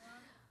snart?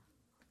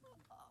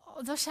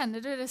 Og da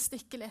kjenner du det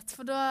stikker litt,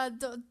 for da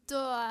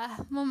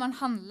må man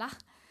handle.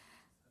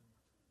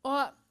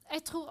 Og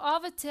jeg tror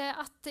av og til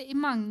at i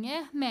mange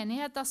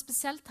menigheter,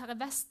 spesielt her i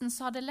Vesten,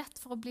 så har det lett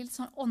for å bli litt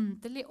sånn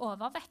åndelig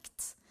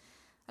overvekt.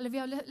 Eller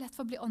vi har lett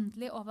for å bli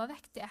åndelig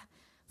overvektige.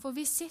 For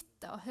vi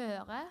sitter og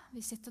hører,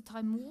 vi sitter og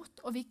tar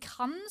imot, og vi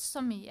kan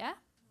så mye.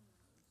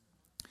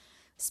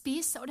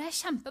 Spise, og det er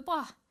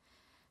kjempebra.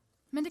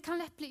 Men det kan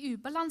lett bli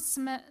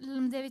ubalanse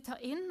mellom det vi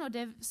tar inn og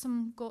det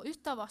som går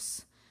ut av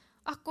oss.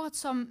 Akkurat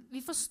som vi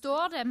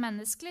forstår det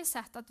menneskelig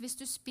sett, at hvis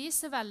du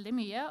spiser veldig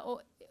mye og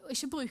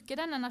ikke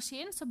bruker den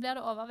energien, så blir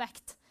det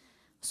overvekt.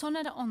 Sånn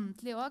er det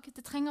åndelig også.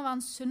 Det trenger å være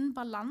en sunn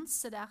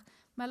balanse der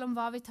mellom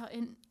hva vi tar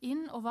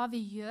inn og hva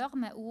vi gjør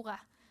med ordet.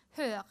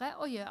 Høre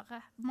og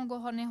gjøre må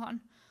gå hånd i hånd.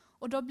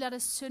 Og da blir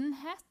det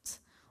sunnhet,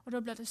 og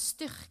da blir det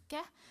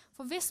styrke.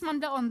 For hvis man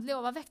blir åndelig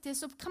overvektig,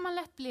 så kan man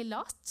lett bli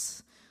lat.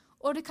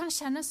 Og det kan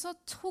kjennes så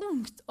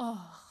tungt.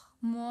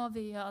 Må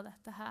vi gjøre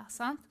dette her,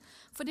 sant?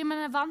 Fordi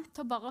man er vant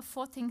til å bare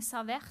få ting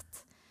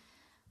servert.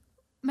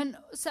 Men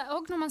så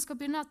også når man skal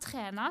begynne å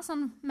trene,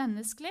 sånn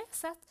menneskelig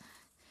sett,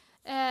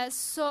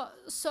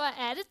 så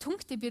er det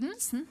tungt i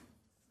begynnelsen.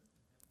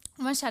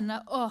 Og man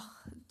kjenner,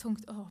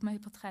 tungt, må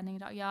jeg på trening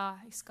i dag? Ja,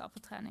 jeg skal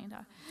på trening i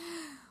dag.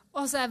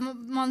 Og så må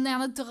man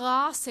gjerne dra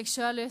seg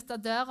selv ut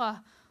av døra.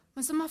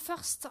 Men som man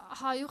først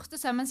har gjort det,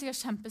 så er man sikkert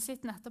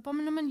kjempesliten etterpå.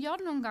 Men når man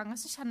gjør det noen ganger,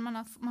 så kjenner man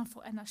at man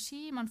får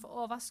energi, man får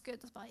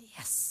overskudd, og så bare,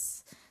 yes,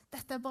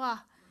 dette er bra.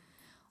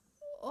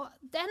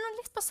 Og det er noe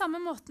litt på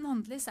samme måten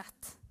åndelig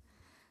sett.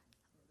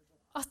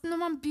 At når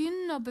man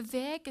begynner å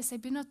bevege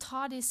seg, begynner å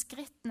ta de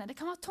skrittene, det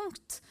kan være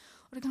tungt.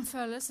 Og det kan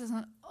føles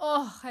sånn,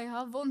 jeg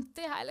har vondt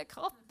i hele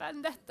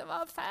kroppen, dette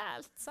var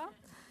fælt,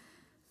 sant?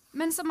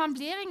 Men så man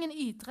blir ingen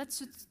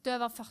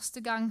idrettsutøver første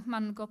gang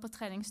man går på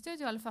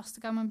treningsstudio, eller første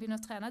gang man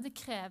begynner å trene. Det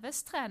kreves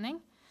trening,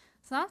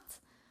 sant?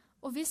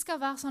 Og vi skal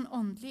være sånn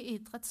åndelige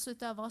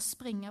idrettsutøvere og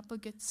springe på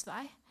Guds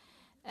vei.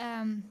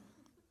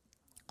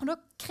 Og da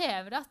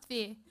krever det at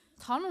vi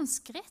tar noen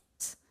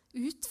skritt,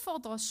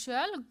 utfordrer oss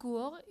selv,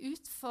 går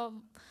ut fra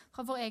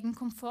vår egen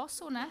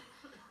komfortzone.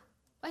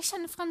 Og jeg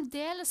kjenner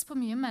fremdeles på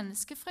mye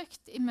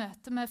menneskefrykt i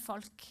møte med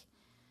folk.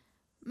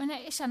 Men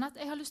jeg kjenner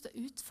at jeg har lyst til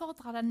å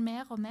utfordre den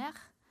mer og mer.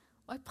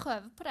 Og jeg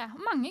prøver på det.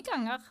 Og mange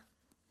ganger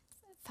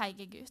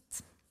feiger jeg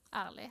ut,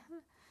 ærlig.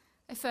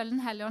 Jeg føler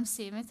Den hellige ånd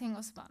sier meg ting,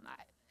 og så bare,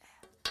 nei,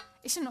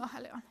 ikke nå,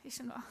 Hellige ånd,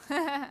 ikke nå.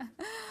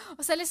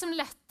 Og så er det liksom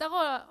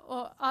lettere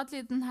å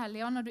adlyde Den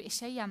hellige ånd når du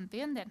ikke er i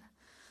hjembyen din.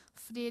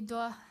 Fordi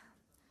da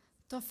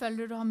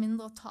føler du har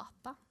mindre å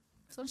tape.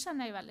 Sånn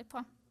kjenner jeg veldig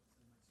på.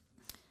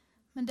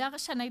 Men der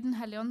kjenner jeg Den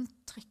hellige ånd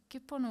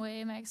trykker på noe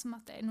i meg, som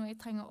at det er noe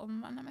jeg trenger å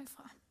omvende meg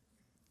fra.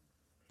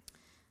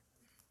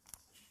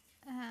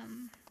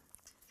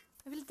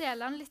 Jeg vil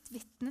dele en litt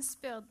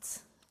vitnesbyrd.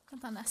 Kan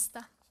ta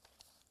neste.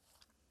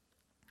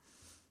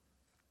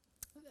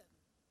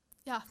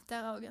 Ja,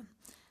 der er også.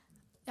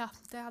 Ja,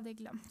 det hadde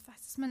jeg glemt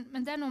faktisk.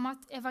 Men det er noe med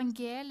at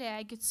evangeliet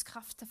er Guds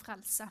kraft til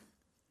frelse.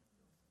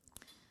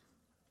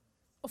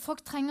 Og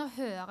folk trenger å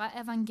høre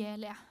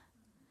evangeliet.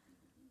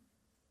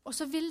 Og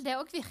så vil det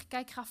også virke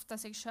i kraft av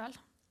seg selv.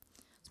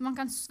 Så man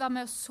kan være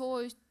med å så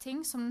ut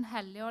ting som Den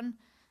hellige ånd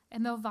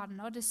er med å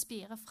vanne, og det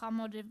spirer frem,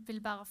 og det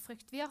vil bære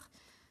frukt. Vi har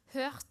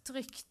hørt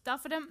rykter,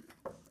 for det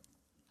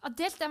har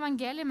delt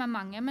evangeliet med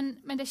mange, men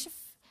det er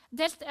ikke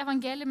delt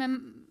evangeliet med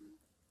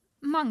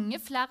mange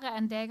flere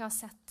enn det jeg har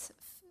sett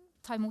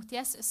ta imot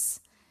Jesus.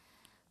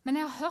 Men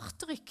jeg har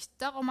hørt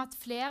rykter om at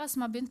flere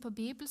som har begynt på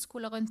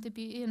bibelskoler rundt i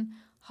byen,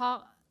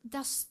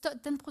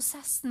 den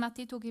prosessen med at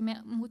de tok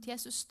imot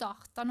Jesus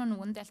startet når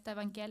noen delte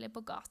evangeliet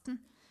på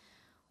gaten.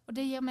 Og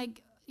det gjør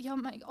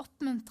meg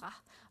oppmuntret.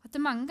 At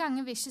det mange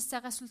ganger vi ikke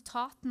ser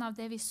resultatene av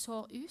det vi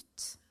sår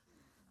ut.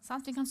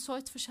 Sant? Vi kan så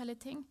ut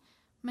forskjellige ting,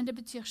 men det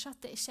betyr ikke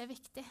at det ikke er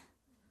viktig.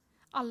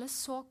 Alle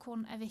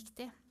såkorn er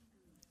viktig.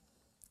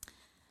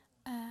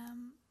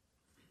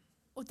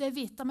 Og det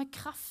vite med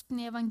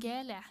kraften i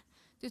evangeliet.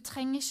 Du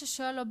trenger ikke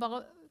selv å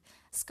bare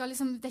det er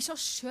ikke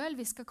oss selv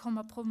vi skal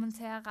komme og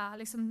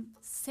promotere.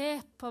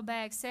 Se på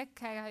meg, se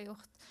hva jeg har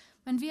gjort.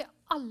 Men vi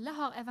alle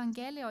har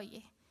evangeliet å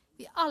gi.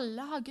 Vi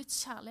alle har Guds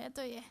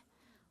kjærlighet å gi.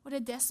 Og det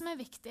er det som er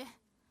viktig.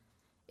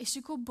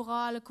 Ikke hvor bra,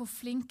 eller hvor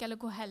flink, eller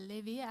hvor heldig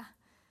vi er.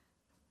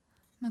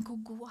 Men hvor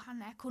god han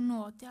er, hvor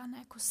nådig han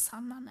er, hvor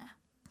sann han er.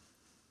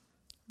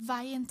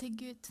 Veien til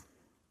Gud.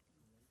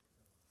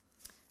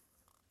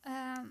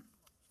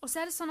 Og så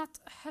er det sånn at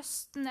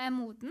høsten er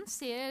moden,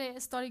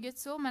 står det i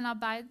Guds ord, men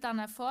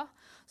arbeiderne er få.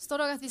 Så står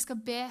det også at vi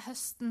skal be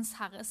høstens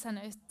herre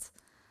sende ut,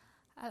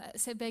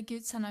 be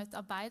Gud sende ut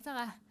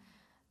arbeidere.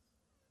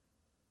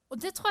 Og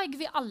det tror jeg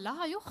vi alle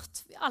har gjort.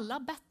 Vi alle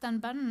har bedt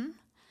den bønnen.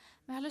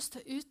 Vi har lyst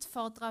til å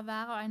utfordre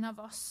hver og en av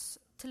oss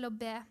til å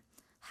be,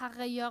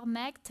 Herre, gjør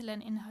meg til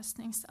en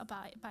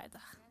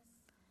innhøstningsarbeider.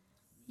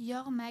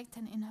 Gjør meg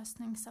til en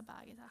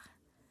innhøstningsarbeider.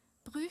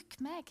 Bruk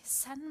meg,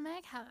 send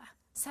meg, Herre.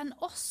 Send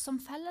oss som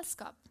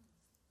fellesskap.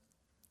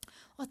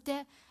 Og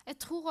jeg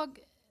tror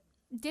også,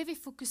 det vi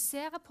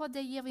fokuserer på,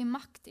 det gir vi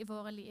makt i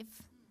våre liv.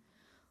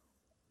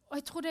 Og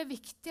jeg tror det er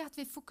viktig at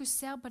vi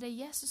fokuserer på det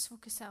Jesus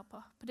fokuserer på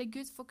det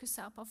Gud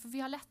fokuserer på. For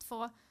vi har lett for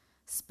å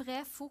spre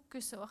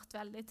fokuset vårt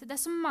veldig til. Det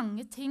er så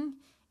mange ting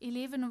i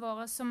livene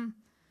våre som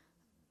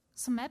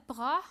er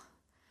bra,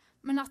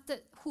 men at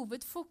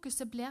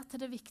hovedfokuset blir til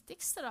det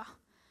viktigste da.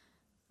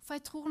 For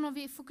jeg tror når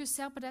vi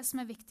fokuserer på det som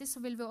er viktig, så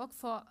vil vi også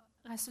få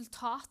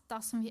resultater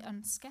som vi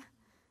ønsker.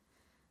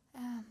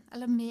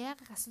 Eller mer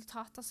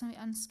resultater som vi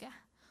ønsker.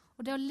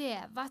 Og det å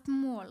leve et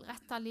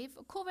målrettet liv.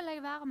 Og hvor vil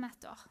jeg være om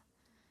et år?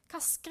 Hva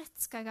skritt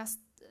skal jeg ha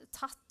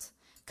tatt?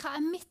 Hva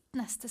er mitt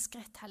neste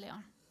skritt,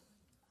 Helligånd?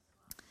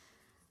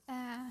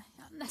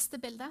 Neste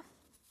bilde.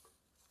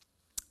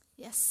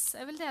 Yes,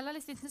 jeg vil dele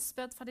litt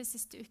vitnesbyrd fra de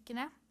siste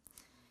ukene.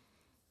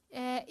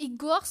 I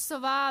går så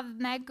var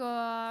meg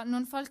og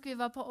noen folk, vi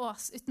var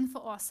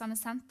utenfor Åsane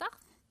senter.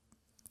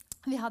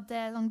 Vi hadde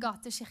en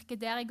gatekirke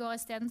der i går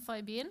i stedet for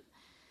i byen.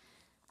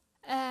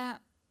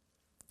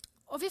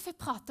 Og vi fikk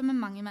prate med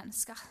mange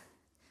mennesker.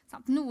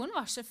 Noen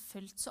var ikke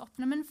fullt så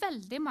åpne, men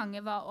veldig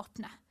mange var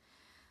åpne.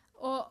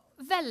 Og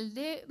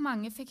veldig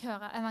mange fikk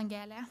høre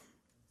evangeliet.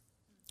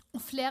 Og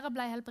flere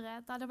ble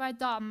helbredet. Det var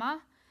en dame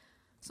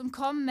som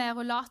kom med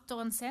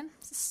rollatoren sin.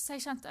 Så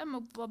jeg kjente jeg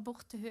må gå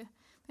bort til henne.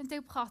 Begynte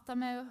jeg å prate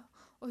med henne,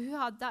 og hun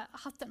hadde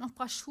hatt en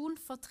operasjon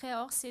for 3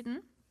 år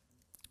siden,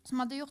 som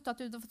hadde gjort at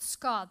hun hadde fått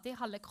skade i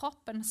halve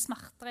kroppen,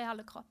 smerter i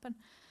halve kroppen.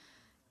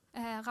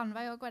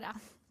 Ranveig også var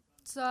der.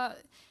 Så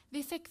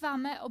vi fikk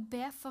være med og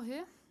be for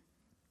henne.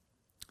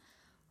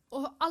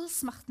 Og all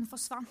smerten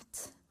forsvant.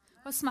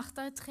 Og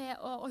smerter i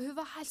 3 år, og hun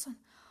var helt sånn,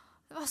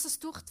 det var så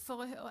stort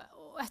for henne.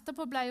 Og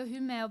etterpå ble jo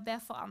hun med å be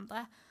for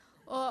andre.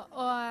 Og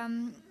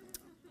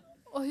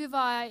hun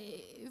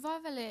var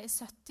vel i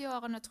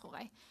 70-årene, tror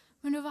jeg.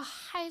 Men hun var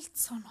helt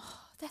sånn,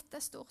 dette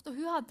er stort. Og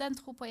hun hadde en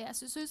tro på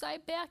Jesus. Hun sa,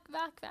 jeg ber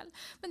hver kveld.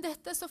 Men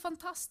dette er så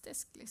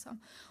fantastisk, liksom.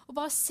 Og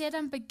bare se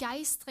den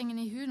begeistringen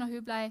i hun når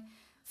hun ble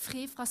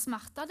fri fra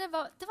smerter, det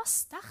var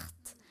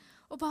sterkt.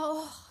 Og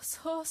bare,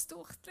 så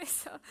stort,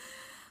 liksom.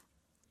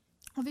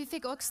 Og vi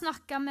fikk også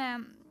snakke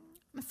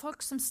med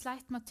folk som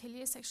sleit med å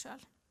tilgi seg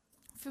selv.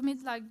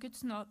 Formidlet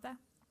Guds nåde.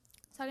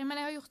 Så sa de, men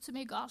jeg har gjort så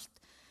mye galt.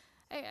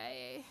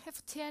 Jeg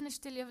fortjener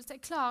ikke tilgivelse,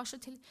 jeg klarer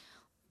ikke til.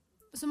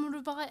 Så må du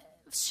bare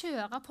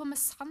kjøre på med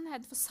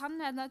sannhet, for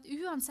sannheten er at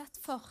uansett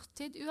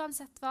fortid,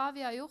 uansett hva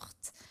vi har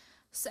gjort,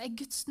 så er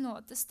Guds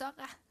nåde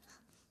større.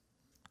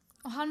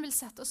 Og han vil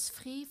sette oss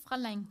fri fra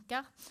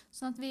lenker,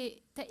 sånn at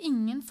det er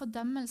ingen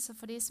fordømmelse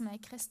for de som er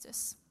i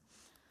Kristus.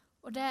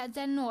 Og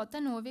det nåde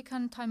er noe vi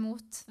kan ta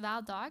imot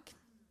hver dag,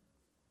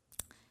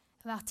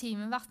 hver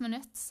time, hvert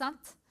minutt,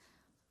 sant?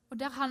 Og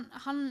der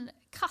han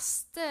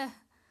kaster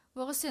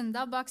våre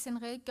synder bak sin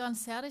rygg, og han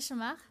ser det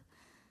ikke mer.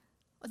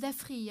 Og det er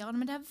frigjørende,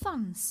 men det er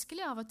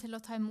vanskelig av og til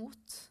å ta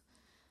imot.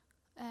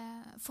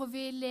 For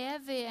vi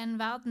lever i en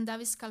verden der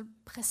vi skal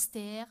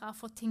prestere,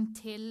 få ting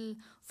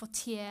til,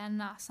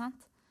 fortjene,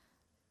 sant?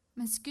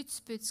 Mens Guds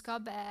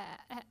budskap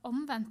er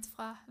omvendt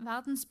fra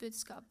verdens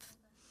budskap.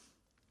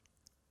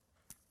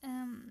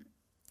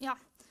 Ja,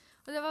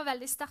 og det var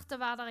veldig sterkt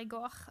å være der i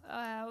går.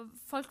 Og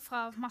folk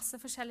fra masse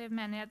forskjellige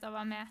menigheter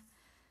var med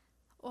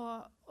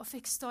og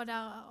fikk stå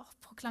der og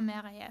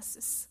proklamere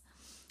Jesus.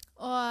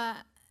 Og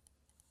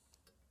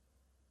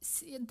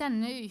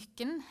denne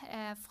uken,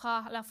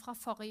 fra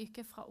forrige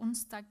uke, fra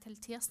onsdag til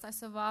tirsdag,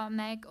 så var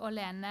meg og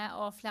Lene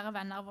og flere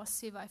venner av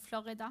oss, vi var i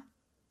Florida.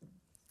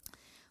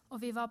 Og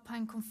vi var på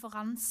en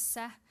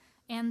konferanse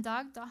en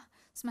dag da,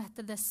 som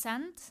heter The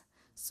Send,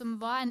 som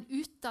var en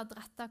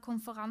utadrettet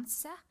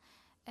konferanse,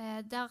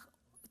 der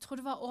jeg tror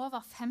det var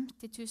over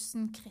 50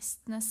 000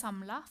 kristne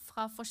samlet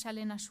fra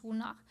forskjellige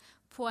nasjoner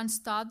på en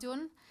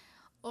stadion,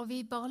 og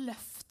vi bare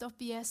løftet opp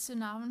Jesu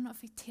navn og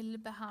fikk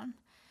tilbe han.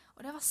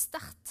 Og det var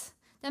sterkt.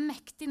 Det er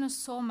mektig når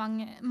så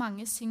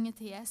mange synger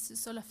til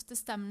Jesus og løfter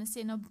stemmene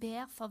sine og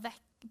ber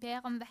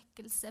om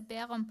vekkelse,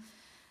 ber om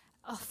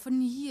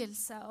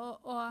fornyelse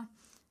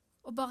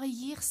og bare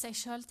gir seg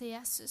selv til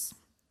Jesus.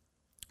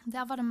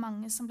 Der var det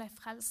mange som ble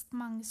frelst,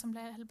 mange som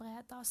ble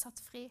helbredet og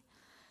satt fri.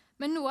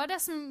 Men noe av det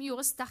som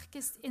gjorde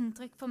sterkest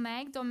inntrykk på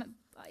meg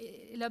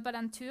i løpet av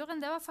den turen,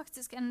 det var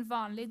faktisk en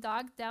vanlig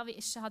dag der vi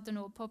ikke hadde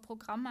noe på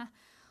programmet.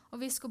 Og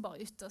vi skulle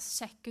bare ut og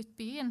sjekke ut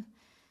byen.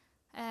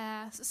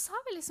 Så sa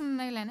vi liksom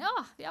meg og Lene,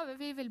 ja,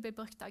 vi vil bli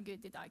brukt av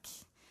Gud i dag.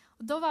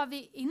 Og da var vi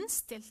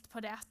innstilt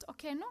på det at,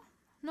 ok,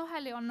 nå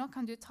Hellige Ånd, nå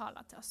kan du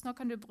tale til oss, nå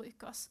kan du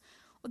bruke oss.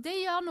 Og det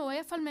gjør noe i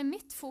hvert fall med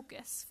mitt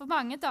fokus. For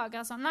mange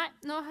dager sånn, nei,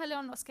 nå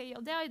Hellige Ånd, nå skal jeg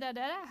gjøre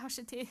det, jeg har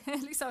ikke tid.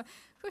 liksom,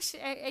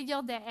 jeg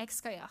gjør det jeg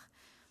skal gjøre.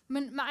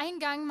 Men med en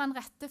gang man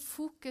retter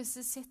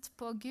fokuset sitt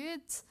på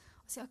Gud,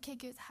 og sier, ok,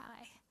 Gud, her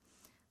er jeg.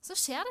 Så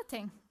skjer det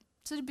ting.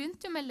 Så det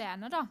begynte jo med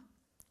Lene da.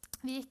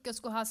 Vi gikk og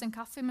skulle ha oss en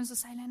kaffe, men så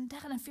sier Lene,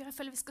 der er den fyr, jeg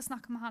føler vi skal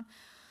snakke med han.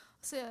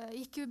 Så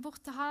gikk vi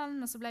bort til han,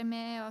 og så ble jeg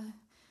med, og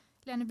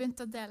Lene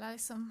begynte å dele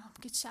liksom, om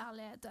Guds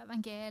kjærlighet og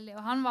evangeliet.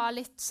 Og han var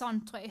litt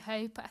sånn, tror jeg,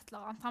 høy på et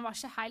eller annet. Han var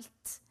ikke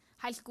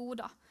helt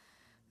god da.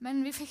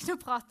 Men vi fikk nå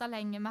prate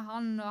lenge med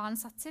han, og han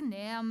satte seg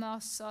ned med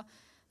oss, og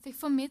fikk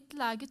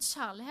formidlet Guds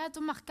kjærlighet,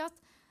 og merket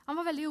at han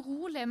var veldig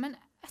urolig, men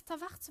etter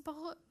hvert så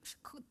bare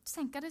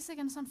senket det seg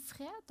en sånn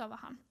fred over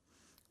han.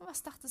 Og var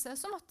sterkt å se.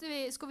 Så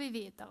skulle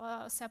vi videre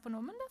og se på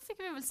noe, men da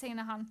fikk vi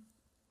velsigne han.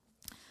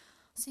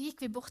 Så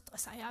gikk vi bort og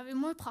sa, ja, vi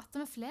må jo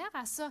prate med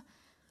flere.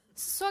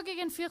 Så jeg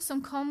en fyr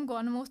som kom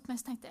gående mot meg,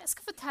 så tenkte jeg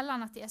skal fortelle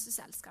han at Jesus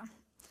elsker han.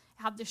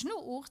 Jeg hadde ikke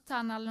noe ord til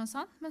han eller noe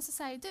sånt, men så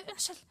sier jeg,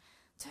 unnskyld,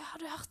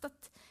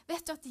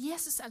 vet du at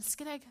Jesus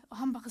elsker deg? Og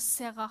han bare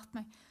ser rart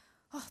meg.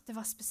 Det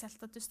var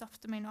spesielt at du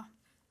stoppet meg nå.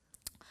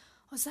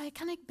 Og så sa jeg,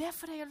 kan jeg be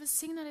for deg, eller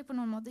velsigne deg på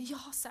noen måte?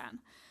 Ja, sa han.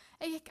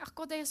 Jeg gikk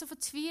akkurat, jeg så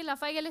fortvilet,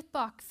 for jeg litt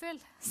bakfull.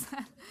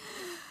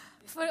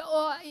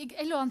 Og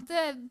jeg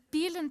lånte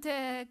bilen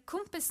til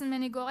kompisen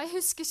min i går. Jeg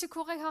husker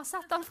ikke hvor jeg har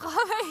satt den fra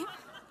meg.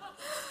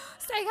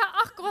 Så jeg har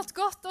akkurat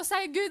gått og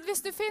sier, Gud,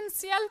 hvis du finnes,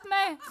 hjelp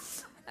meg.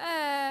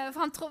 For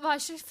han var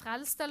ikke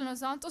frelst eller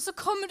noe sånt. Og så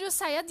kommer du og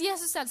sier at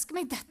Jesus elsker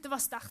meg. Dette var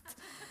sterkt.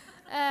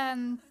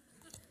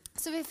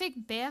 Så vi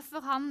fikk be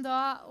for han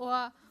da,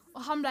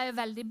 og han ble jo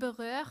veldig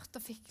berørt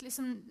og fikk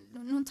liksom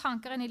noen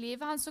tanker inn i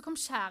livet hans. Så kom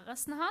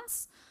kjæresten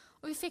hans,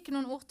 og vi fikk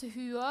noen ord til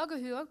hun også,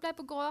 og hun også ble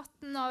på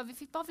gråten, og vi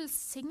fikk bare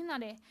velsigne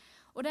dem.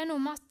 Og det er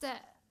noe med at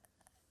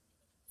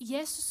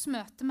Jesus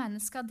møter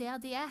mennesker der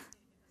de er.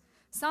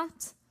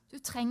 Sant? Du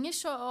trenger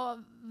ikke å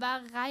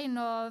være ren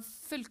og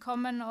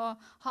fullkommen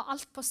og ha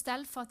alt på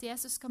stell for at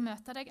Jesus skal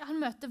møte deg. Han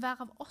møter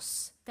hver av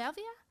oss der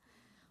vi er,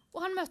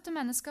 og han møter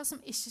mennesker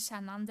som ikke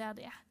kjenner han der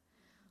de er.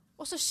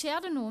 Og så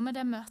skjer det noe med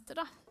det møtet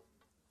da.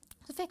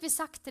 Så fikk vi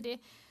sagt til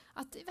dem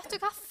at, vet du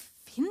hva,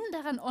 finn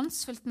dere en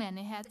åndsfullt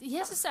menighet.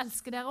 Jesus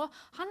elsker dere,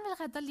 og han vil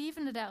redde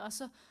livene deres.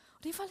 Og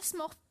de var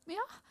liksom opp,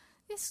 ja,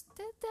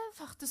 det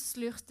hørtes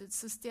lurt ut,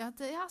 synes de.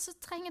 At, ja, så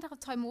trenger dere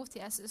å ta imot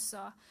Jesus.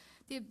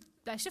 Og de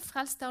ble ikke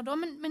frelst der da,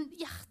 men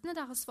hjertene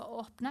deres var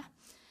åpne.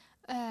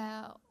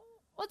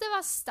 Og det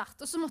var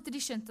sterkt, og så måtte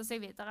de skynde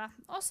seg videre.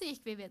 Og så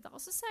gikk vi videre,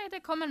 og så sier jeg,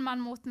 det kom en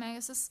mann mot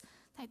meg, og så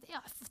tenkte jeg,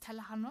 ja,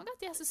 forteller han også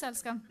at Jesus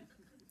elsker han.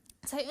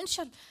 Så jeg,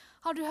 unnskyld,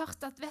 har du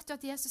hørt vet du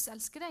at Jesus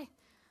elsker deg?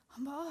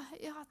 Han bare,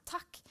 ja,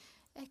 takk.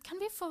 Kan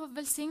vi få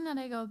velsigne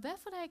deg og be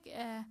for deg?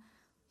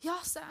 Ja,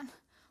 sa han.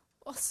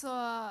 Og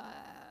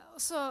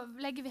så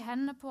legger vi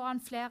hendene på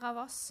han, flere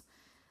av oss,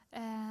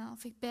 og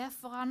fikk be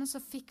for han, og så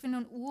fikk vi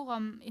noen ord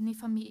inn i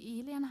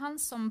familien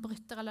hans, om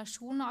brutte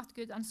relasjoner, at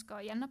Gud ønsker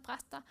å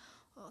gjenopprette,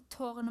 og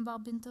tårene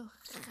bare begynte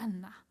å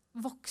renne.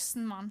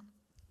 Voksen mann.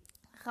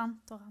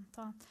 Rant.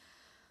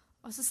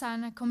 Og så sa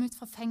han, jeg kom ut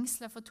fra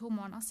fengselet for 2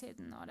 måneder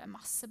siden, og det er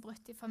masse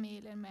brutt i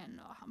familien min,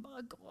 og han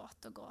bare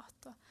gråt.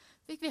 Og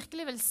fikk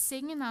virkelig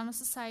velsigne han, og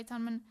så sa jeg til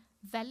han, men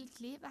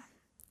velg livet.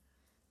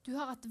 Du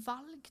har et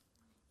valg.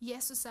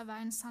 Jesus er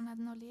veien,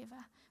 sannheten og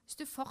livet. Hvis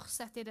du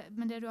fortsetter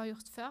med det du har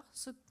gjort før,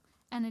 så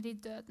ender det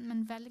i døden,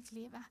 men velg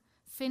livet.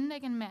 Finn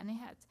deg en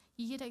menighet.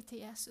 Gi deg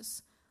til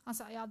Jesus. Han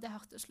sa, ja, det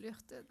hørtes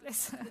lurt ut,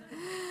 liksom.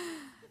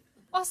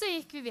 Og så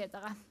gikk vi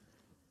videre.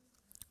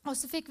 Og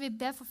så fikk vi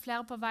be for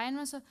flere på veien,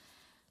 og så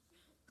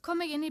kom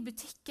jeg inn i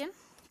butikken,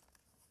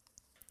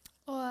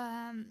 og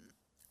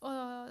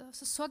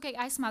så jeg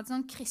ei som hadde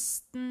sånn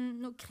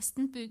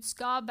kristen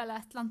budskap, eller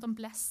et eller annet om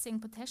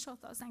blessing på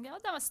t-skjorta, og så tenkte jeg,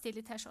 ja, det var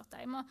stilig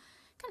t-skjorta. Jeg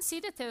kan si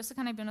det til henne, så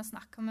kan jeg begynne å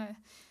snakke med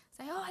henne.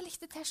 Så jeg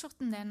likte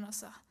t-skjorten din, og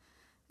så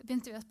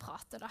begynte vi å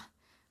prate da.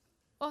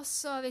 Og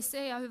så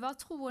visste jeg, ja, hun var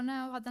troende,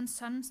 og hadde en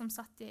sønn som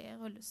satt i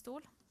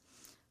rullestol.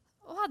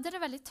 Og hadde det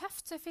veldig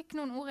tøft, så jeg fikk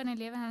noen ord inn i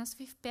livet hennes.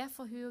 Vi fikk be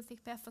for hun, og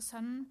fikk be for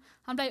sønnen.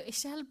 Han ble jo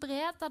ikke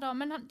helbredet da,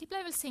 men de ble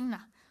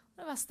velsignet.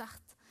 Og det var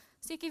sterkt.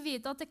 Så gikk jeg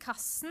videre til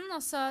kassen,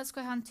 og så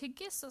skulle jeg ha en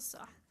tyggis, og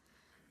så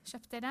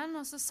kjøpte jeg den,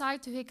 og så sa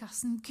jeg til hun i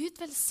kassen,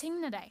 Gud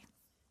velsigne deg.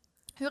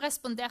 Hun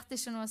responderte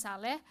ikke noe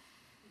særlig.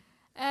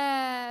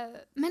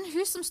 Men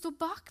hun som stod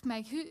bak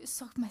meg, hun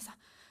så på meg og sa,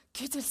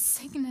 Gud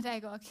velsigne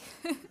deg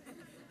også.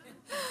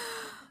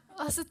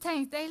 Og så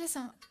tenkte jeg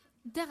liksom,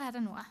 der er det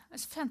noe.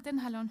 Jeg fant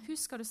inn Hellige Ånd, hun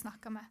skal du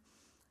snakke med.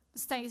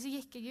 Så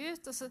gikk jeg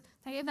ut, og så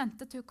tenkte jeg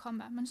ventet til hun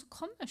kommer. Men så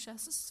kom hun ikke.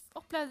 Så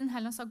opplevde den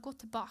Hellige Ånd sa, gå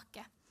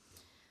tilbake.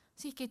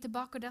 Så gikk jeg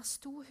tilbake, og der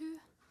sto hun.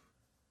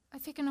 Og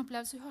jeg fikk en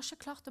opplevelse, hun har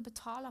ikke klart å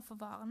betale for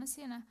varene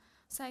sine.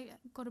 Så jeg,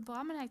 går det bra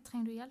med deg?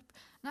 Trenger du hjelp?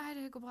 Nei,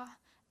 det går bra.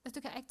 Vet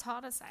du hva, jeg tar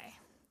det, sier jeg.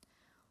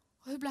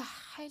 Og hun ble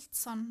helt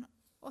sånn,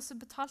 og så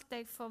betalte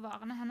jeg for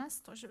varene hennes.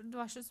 Det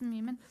var ikke så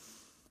mye, men...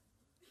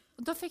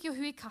 Og da fikk jo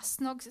hun i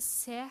kassen også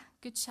se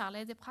Guds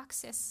kjærlighet i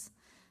praksis.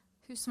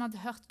 Hun som hadde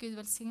hørt Gud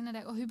velsigne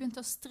deg, og hun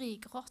begynte å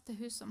strigråte,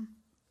 hun som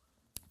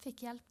fikk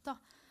hjelp da.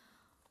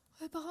 Og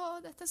hun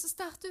bare, dette så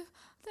sterkt, du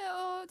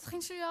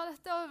trenger ikke å gjøre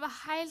dette, og hun var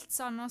helt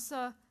sånn, og så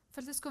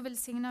følte jeg skulle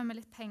velsigne henne med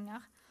litt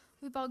penger.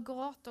 Og hun bare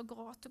gråt, og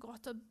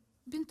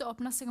begynte å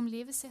åpne seg om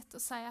livet sitt,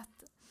 og si at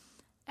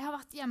jeg har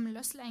vært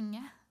hjemløs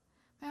lenge,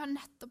 men jeg har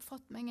nettopp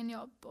fått meg en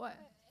jobb, og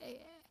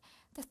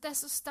dette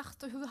så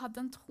sterkt, og hun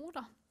hadde en tro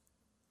da.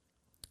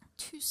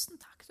 Tusen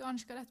takk, du aner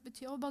ikke hva dette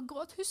betyr, og bare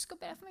gråt, husk å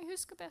be for meg.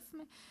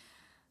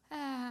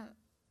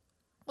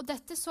 Og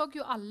dette så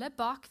jo alle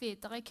bak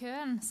videre i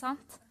køen,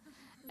 sant?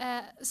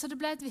 Så det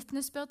ble et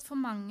vitnesbyrd for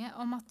mange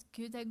om at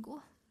Gud er god,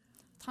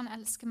 at han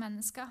elsker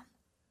mennesker.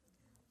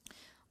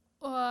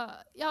 Og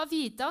ja,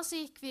 videre så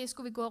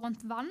skulle vi gå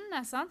rundt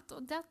vannet, sant?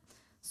 Og der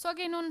så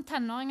jeg noen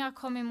tenåringer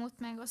komme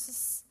imot meg, og så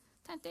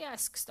tenkte jeg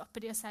skal stoppe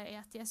de og si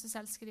at Jesus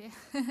elsker de.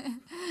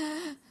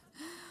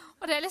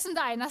 Og det er liksom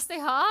det eneste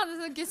jeg har,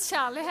 det er Guds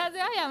kjærlighet.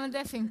 Ja, men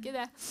det funker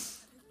det.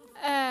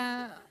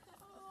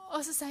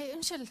 Og så sier jeg,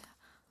 unnskyld,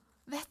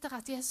 vet dere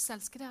at Jesus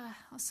elsker dere?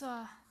 Og så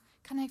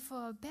kan jeg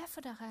få be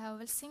for dere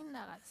og velsigne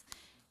dere?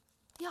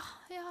 Ja,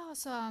 og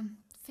så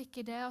fikk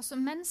jeg det. Og så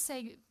mens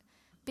jeg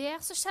ber,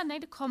 så kjenner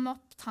jeg det komme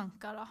opp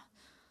tanker da.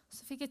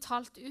 Så fikk jeg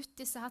talt ut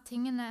disse her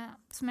tingene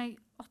som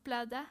jeg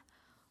opplevde.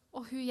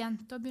 Og hun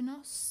jenta begynner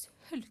å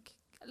hulke.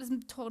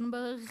 Liksom, tårene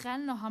bare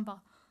renner, og han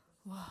bare,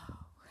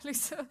 wow.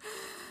 Liksom,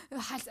 det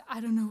var helt, I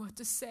don't know what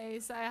to say,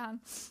 sier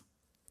han.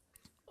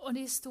 Og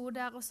de sto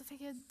der, og så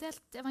fikk jeg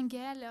delt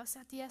evangeliet og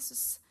si at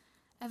Jesus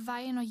er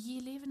veien å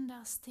gi livet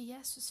deres til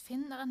Jesus.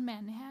 Finn der en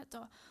menighet.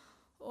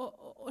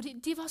 Og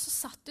de var så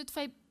satt ut,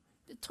 for jeg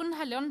tror Den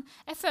Hellige Ånd,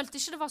 jeg følte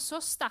ikke det var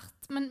så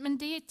sterkt, men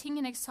de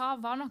tingene jeg sa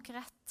var nok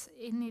rett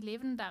inn i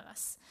livet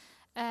deres,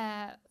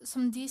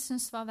 som de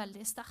syntes var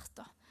veldig sterkt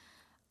da.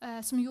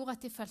 Som gjorde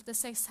at de følte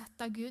seg sett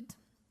av Gud.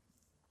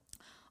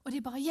 Og de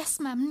bare,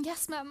 yes, ma'am,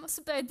 og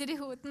så bøyde de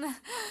hodene.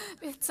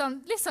 Litt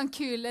sånn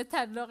kule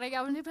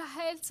tenåringer, men de ble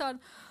helt sånn.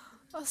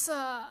 Og så,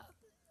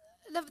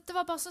 det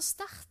var bare så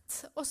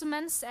sterkt. Og så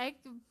mens jeg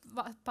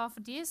var bare for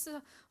de, så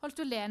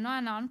holdt jo Lena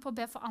og en annen på å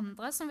be for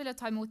andre som ville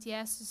ta imot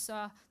Jesus, og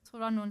jeg tror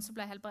det var noen som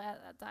ble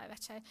helbredet, jeg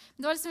vet ikke. Men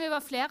det var liksom, vi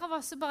var flere av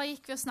oss, så bare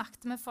gikk vi og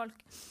snakket med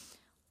folk.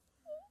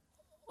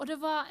 Og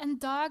det var en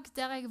dag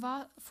der jeg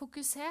var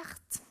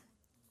fokusert.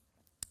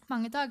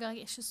 Mange dager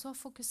er jeg ikke så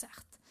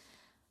fokusert.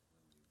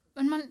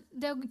 Men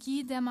det å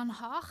gi det man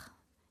har,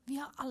 vi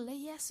har alle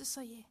Jesus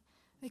å gi.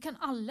 Vi kan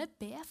alle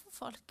be for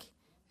folk.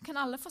 Vi kan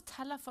alle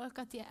fortelle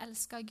folk at de er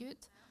elsket av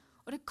Gud.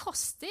 Og det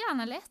koster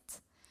gjerne litt.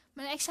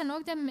 Men jeg kjenner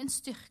også det med min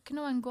styrke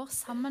når en går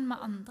sammen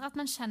med andre, at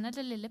man kjenner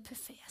det lille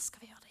puffet.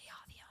 Skal vi gjøre det? Ja,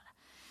 vi gjør det.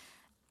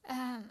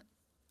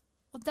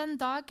 Og den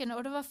dagen,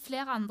 og det var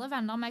flere andre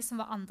venner av meg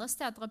som var andre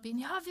steder i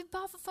byen, ja, vi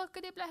ba for folk,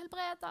 og de ble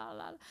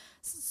helbredet.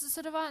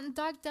 Så det var en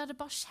dag der det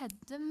bare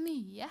skjedde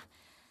mye.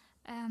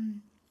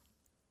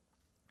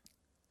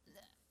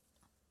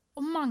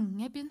 Og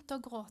mange begynte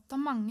å gråte,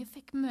 og mange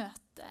fikk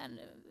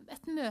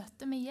et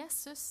møte med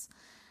Jesus.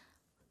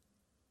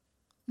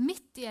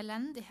 Midt i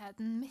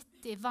elendigheten,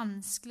 midt i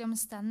vanskelige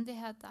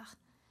omstendigheter.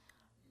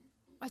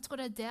 Og jeg tror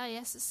det er der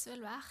Jesus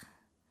vil være.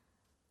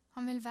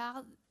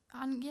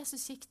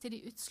 Jesus gikk til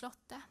de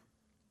utslåtte.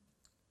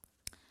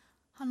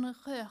 Han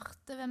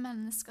rørte ved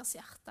menneskers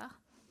hjerter.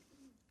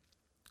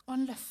 Og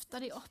han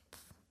løftet de opp.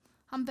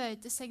 Han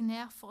bøyde seg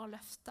ned for å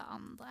løfte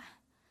andre.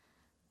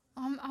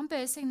 Og han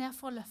bøyer seg ned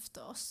for å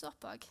løfte oss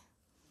opp også.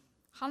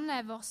 Han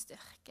er vår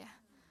styrke.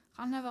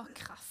 Han er vår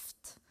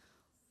kraft.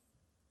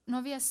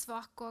 Når vi er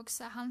svake også,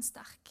 så er han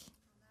sterk.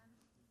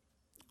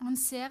 Og han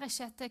ser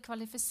ikke etter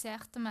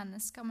kvalifiserte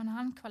mennesker, men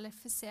han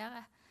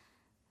kvalifiserer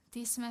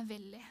de som er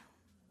villige.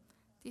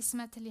 De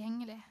som er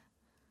tilgjengelige.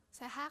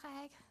 Så her er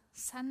jeg.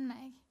 Send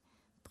meg.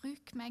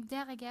 Bruk meg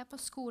der jeg er på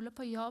skole,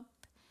 på jobb,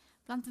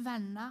 blant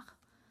venner.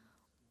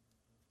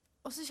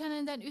 Og så kjenner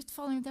jeg den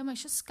utfordringen der må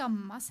ikke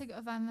skamme seg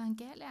over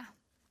evangeliet.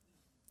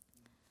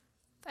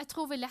 For jeg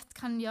tror vi lett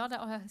kan gjøre det,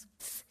 og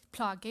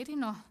plager de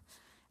nå.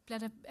 Blir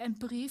det en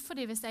bry for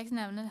dem hvis jeg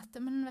nevner dette,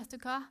 men vet du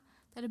hva?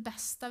 Det er det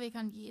beste vi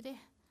kan gi dem.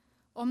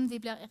 Om de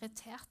blir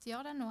irritert,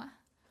 gjør det noe.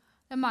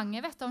 Det er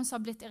mange vet om som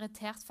har blitt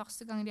irritert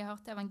første gang de har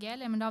hørt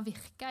evangeliet, men det har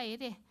virket i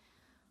dem,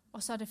 og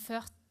så har det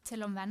ført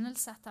til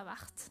omvendelse etter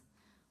hvert.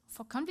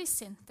 Folk kan bli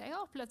sinte. Jeg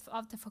har opplevd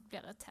av og til folk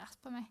blir irritert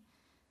på meg.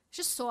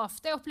 Ikke så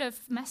ofte. Jeg opplever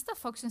mest at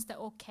folk synes det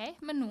er ok,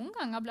 men noen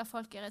ganger blir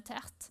folk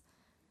irritert.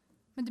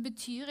 Men det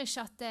betyr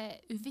ikke at det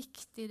er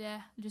uviktig det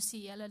du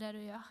sier eller det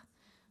du gjør.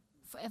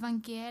 For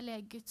evangeliet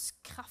er Guds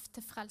kraft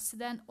til frelse.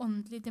 Det er en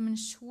åndelig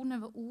dimensjon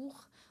over ord.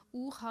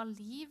 Ord har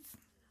liv.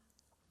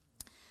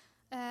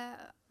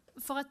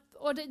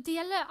 Og det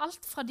gjelder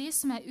alt fra de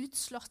som er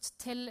utslått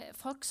til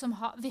folk som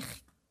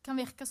kan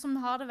virke som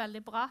har det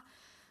veldig bra.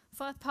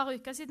 For et par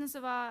uker siden så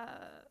var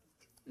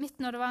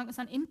midt når det var en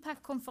sånn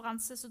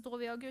Impact-konferanse, så dro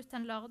vi også ut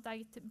en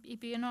lørdag i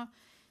byen, og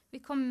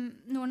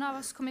noen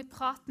av oss kom i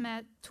prat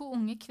med 2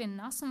 unge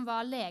kvinner som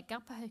var leger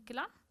på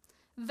Haukeland.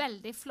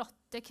 Veldig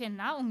flotte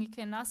kvinner, unge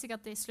kvinner,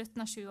 sikkert i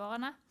slutten av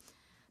 20-årene.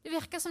 Det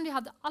virket som de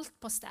hadde alt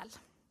på stell.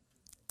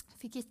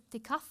 Fikk gitt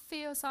i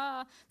kaffe og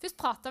sa... Først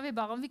pratet vi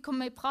bare, vi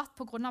kom i prat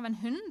på grunn av en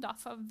hund da,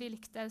 for vi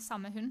likte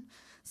samme hund.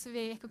 Så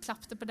vi gikk og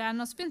klappte på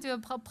den, og så begynte vi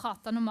å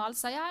prate normalt.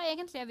 Så ja,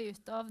 egentlig er vi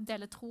ute og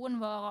deler troen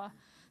vår,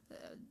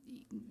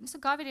 og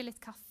så ga vi dem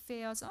litt kaffe,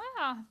 og så,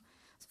 ja.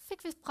 Så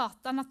fikk vi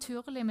prate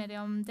naturlig med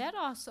dem om det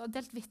da, og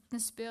delt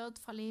vitnesbyrd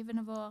fra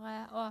livene våre,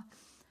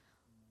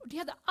 og de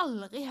hadde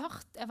aldri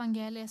hørt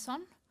evangeliet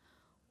sånn.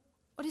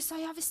 Og de sa,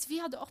 ja, hvis vi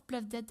hadde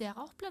opplevd det dere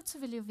har opplevd,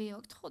 så ville jo vi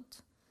også trodd.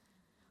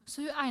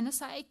 Så hun ene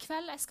sa, i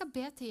kveld, jeg skal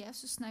be til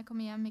Jesus når jeg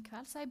kommer hjem i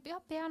kveld, så jeg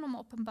ber han om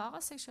å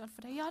åpenbare seg selv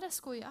for det. Ja, det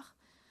skulle jeg gjøre.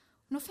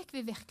 Nå fikk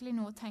vi virkelig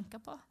noe å tenke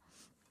på.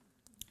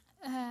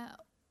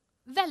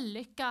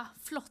 Vellykket,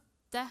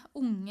 flotte,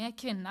 unge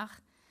kvinner.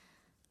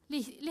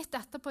 Litt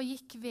etterpå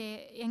gikk vi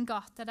i en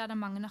gate der det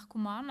er mange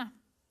narkomane.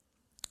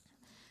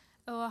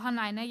 Og han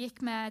ene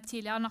gikk med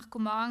tidligere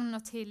narkoman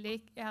og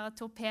tidligere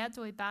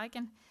torpedo i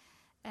Bergen.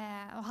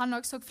 Og han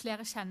også så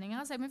flere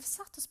kjenninger. Så vi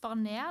satt oss bare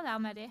ned der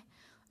med dem.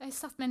 Jeg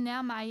satt meg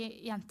ned med en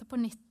jente på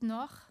 19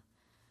 år,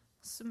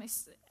 som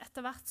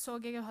etter hvert så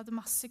jeg hadde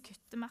masse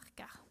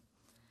kuttemerker.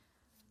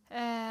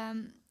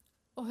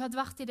 Og hun hadde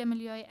vært i det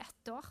miljøet i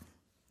 1 år.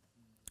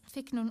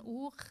 Fikk noen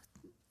ord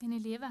inn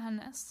i livet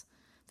hennes.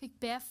 Fikk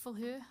be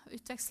for hun,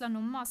 utvekslet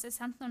nummer, så jeg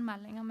sendte noen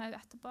meldinger med henne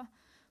etterpå.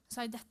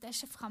 Så sa jeg, dette er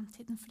ikke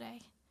fremtiden for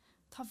deg.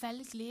 Ta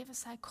velg livet,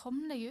 sa jeg,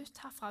 kom deg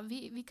ut herfra.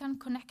 Vi kan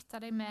connecte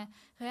deg med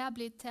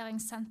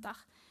rehabiliteringssenter.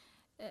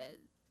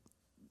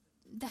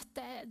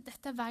 Dette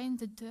er veien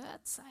til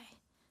død, sa jeg.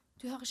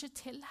 Du hører ikke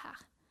til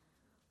her.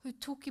 Hun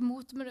tok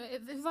imot, men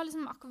hun var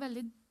liksom akkurat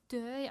veldig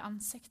død i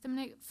ansiktet,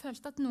 men jeg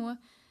følte at noe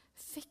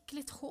fikk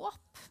litt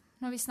håp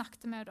når vi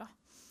snakket med henne da.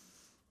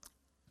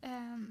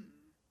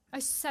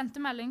 Jeg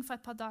sendte melding for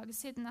et par dager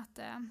siden at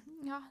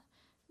ja,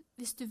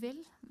 hvis du vil,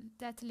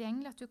 det er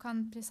tilgjengelig at du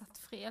kan bli satt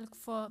fri eller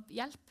få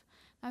hjelp.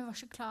 Men jeg var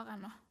ikke klar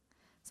ennå.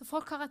 Så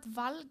folk har et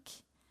valg,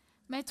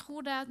 men jeg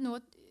tror det er noe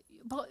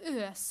bare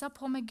øse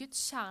på med Guds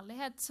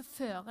kjærlighet, så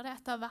fører det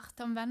etter hvert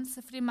til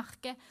omvendelse, for de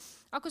merker,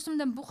 akkurat som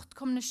den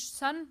bortkomne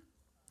sønn,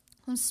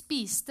 hun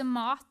spiste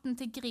maten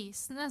til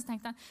grisene, så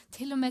tenkte han,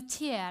 til og med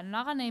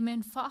tjenerne i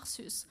min fars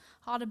hus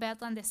har det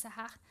bedre enn disse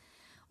her.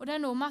 Og det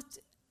er noe med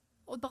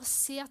å bare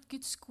se at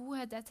Guds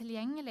godhet er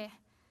tilgjengelig.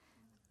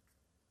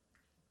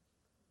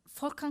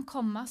 Folk kan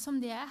komme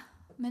som de er,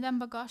 med den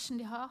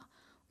bagasjen de har,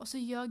 og så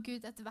gjør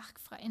Gud et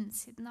verk fra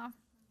innsiden av.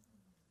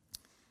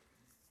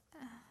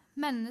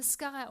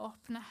 Mennesker er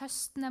åpne,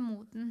 høsten er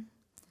moden,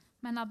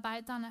 men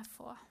arbeiderne er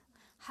få.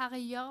 Herre,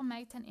 gjør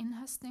meg til en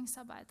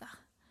innhøstningsarbeider.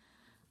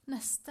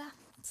 Neste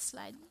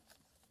slide.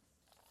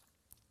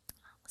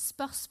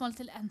 Spørsmål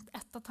til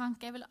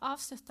ettertanke. Jeg vil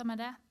avslutte med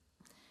det.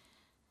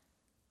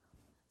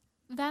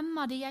 Hvem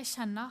av de jeg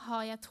kjenner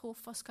har jeg tro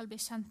for skal bli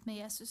kjent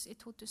med Jesus i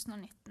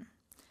 2019?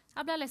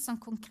 Jeg blir litt sånn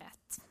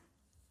konkret.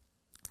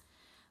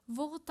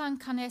 Hvordan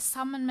kan jeg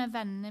sammen med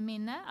vennene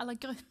mine eller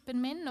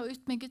gruppen min nå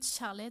ut med Guds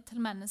kjærlighet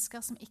til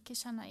mennesker som ikke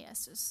kjenner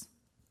Jesus?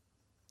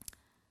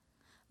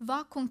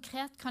 Hva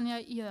konkret kan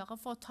jeg gjøre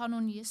for å ta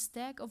noen nye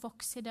steg og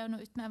vokse i det å nå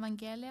ut med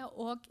evangeliet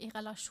og i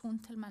relasjon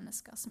til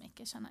mennesker som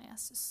ikke kjenner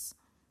Jesus?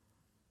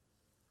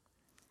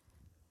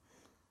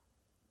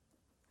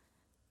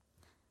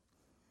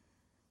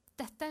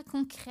 Dette er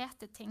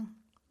konkrete ting.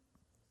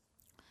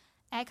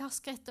 Jeg har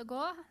skritt å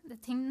gå, det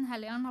er ting Den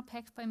hellige ånd har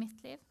pekt på i mitt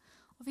liv.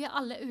 Og vi er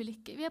alle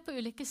ulike. Vi er på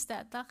ulike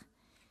steder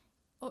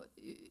og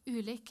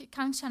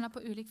kan kjenne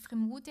på ulik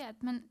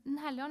frimodighet, men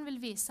Den hellige ånd vil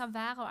vise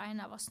hver og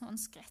en av oss noen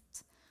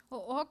skritt.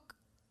 Og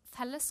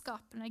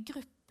fellesskapene,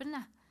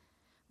 gruppene.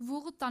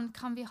 Hvordan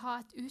kan vi ha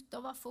et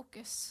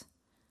utoverfokus?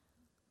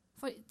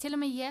 For til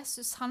og med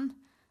Jesus,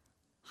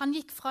 han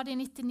gikk fra de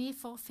 99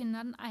 for å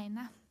finne den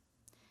ene.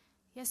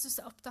 Jesus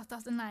er opptatt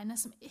av den ene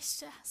som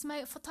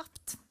er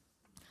fortapt.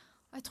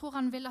 Og jeg tror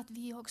han vil at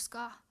vi også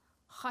skal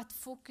ha et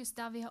fokus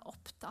der vi er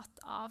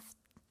opptatt av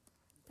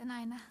den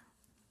ene.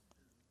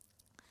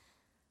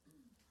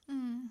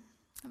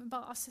 Jeg vil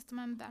bare avslutte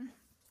med en bønn.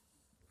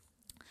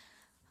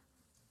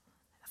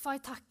 For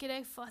jeg takker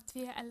deg for at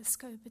vi er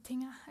elsket og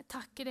ubetinget. Jeg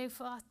takker deg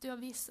for at du har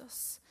vist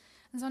oss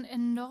en sånn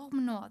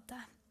enorm nåde.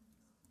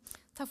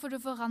 Takk for at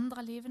du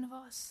forandrer livene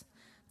våre.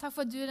 Takk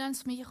for at du er den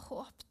som gir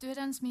håp. Du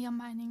er den som gir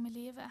mening med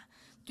livet.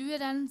 Du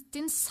er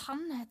din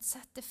sannhet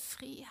setter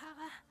fri,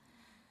 Herre.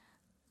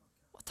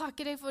 Og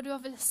takker deg for at du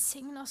har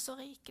velsignet oss så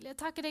rikelig.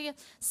 Takker deg,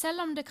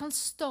 selv om det kan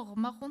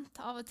storme rundt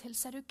av og til,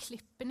 så er du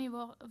klippen i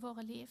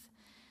våre liv.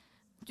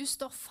 Du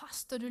står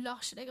fast, og du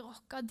lar ikke deg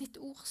rokke. Ditt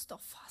ord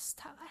står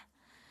fast, Herre.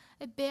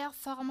 Jeg ber,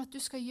 Far, om at du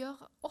skal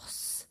gjøre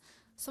oss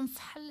som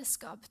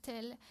fellesskap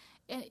til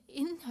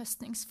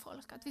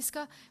innhøstningsfolk, at vi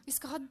skal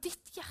ha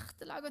ditt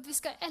hjertelag, at vi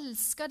skal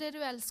elske det du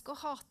elsker,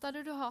 og hate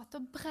det du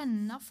hater, og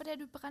brenne for det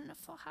du brenner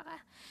for, Herre.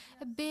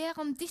 Jeg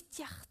ber om ditt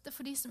hjerte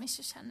for de som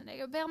ikke kjenner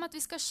deg. Jeg ber om at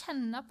vi skal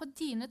kjenne på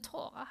dine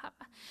tårer,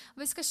 Herre.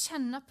 Og vi skal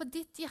kjenne på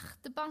ditt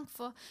hjertebank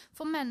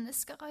for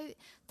mennesker.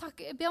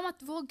 Jeg ber om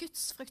at vår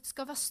gudsfrykt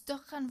skal være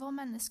større enn vår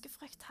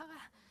menneskefrykt,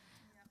 Herre.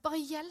 Bare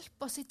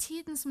hjelp oss i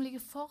tiden som ligger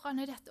foran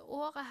i dette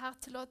året her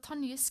til å ta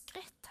nye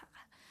skritt,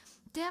 Herre.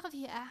 Der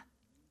vi er.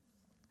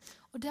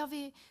 Og der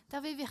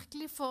vi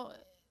virkelig får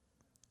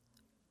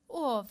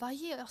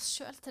overgi oss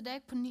selv til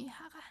deg på ny,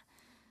 Herre.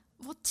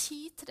 Vår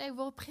tid til deg,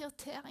 våre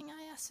prioriteringer,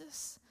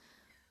 Jesus.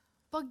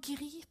 Bare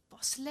grip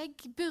oss,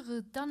 legg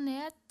byrder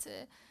ned,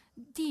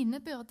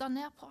 dine byrder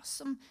ned på oss,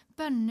 som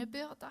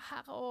bønnebyrder,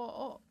 Herre,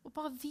 og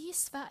bare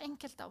vis hver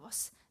enkelt av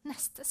oss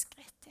neste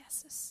skritt,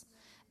 Jesus.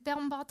 Jeg ber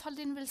om bare ta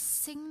din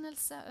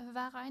velsignelse over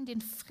hver en,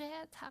 din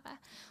fred, Herre,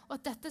 og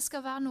at dette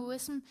skal være noe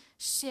som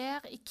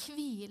skjer i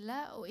hvile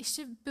og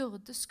ikke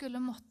burde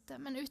skulle måtte,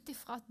 men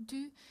utifra at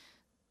du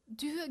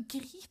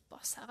griper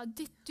oss, Herre,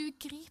 du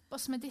griper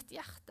oss med ditt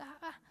hjerte,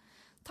 Herre.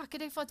 Takker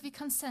deg for at vi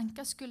kan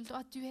senke skuldre,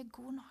 og at du er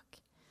god nok.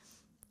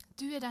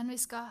 Du er den vi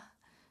skal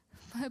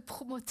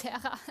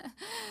promotere.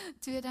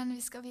 Du er den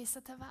vi skal vise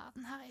til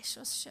verden, Herre,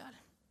 ikke oss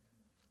selv.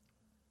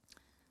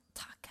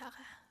 Takk,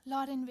 Herre.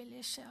 La din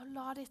vilje skje, og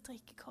la ditt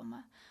rike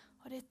komme,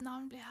 og ditt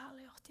navn bli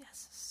herliggjort,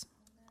 Jesus.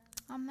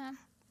 Amen.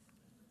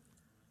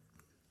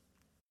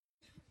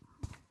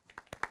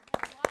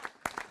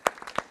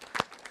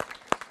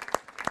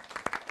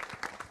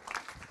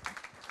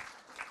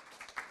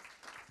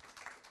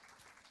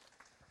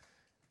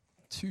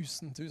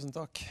 Tusen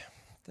takk.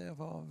 Det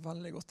var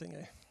veldig godt,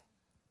 Ingrid.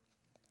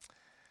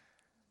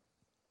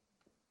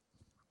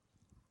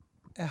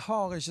 Jeg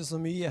har ikke så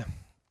mye.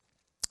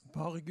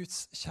 Bare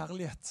Guds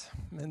kjærlighet,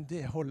 men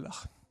det holder.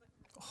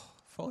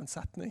 For en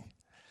setning.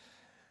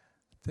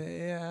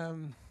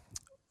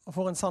 Og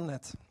for en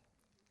sannhet.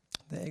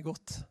 Det er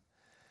godt.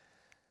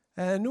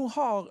 Nå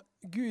har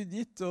Gud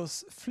gitt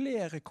oss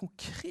flere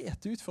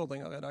konkrete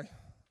utfordringer i dag.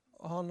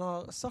 Og han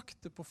har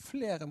sagt det på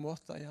flere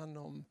måter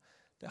gjennom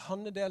det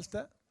han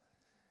delte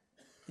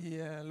i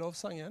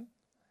lovsangen,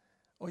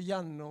 og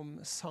gjennom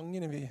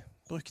sangene vi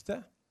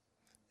brukte.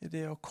 I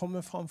det å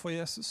komme fram for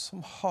Jesus, som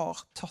har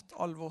tatt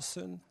all vår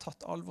synd,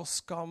 tatt all vår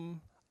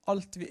skam,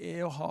 alt vi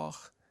er og har,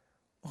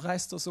 og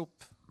reist oss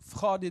opp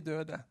fra de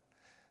døde,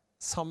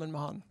 sammen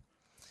med han.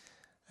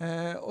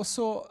 Og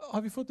så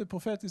har vi fått et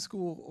profetisk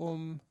ord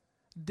om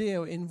det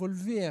å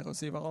involvere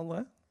oss i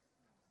hverandre.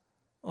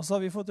 Og så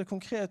har vi fått et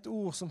konkret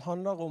ord som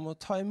handler om å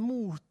ta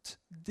imot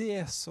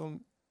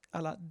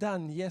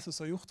den Jesus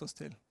har gjort oss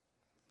til.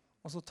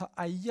 Og så ta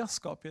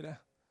eierskap i det.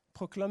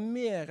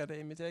 Proklamere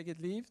det i mitt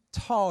eget liv,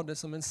 ta det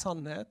som en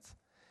sannhet.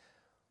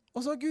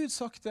 Og så har Gud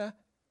sagt det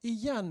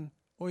igjen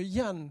og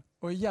igjen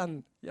og igjen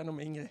gjennom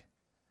Ingrid.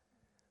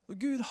 Og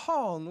Gud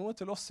har noe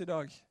til oss i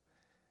dag,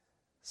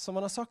 som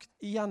han har sagt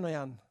igjen og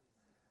igjen.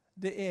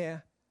 Det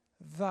er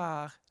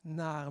vær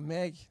nær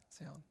meg,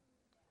 sier han.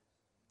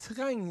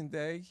 Treng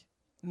deg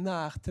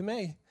nær til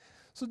meg.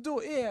 Så nå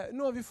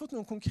har vi fått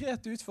noen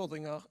konkrete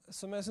utfordringer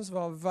som jeg synes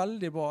var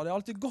veldig bra. Det er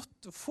alltid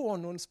godt å få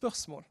noen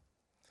spørsmål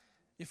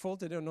i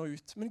forhold til det å nå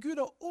ut. Men Gud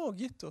har også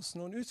gitt oss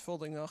noen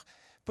utfordringer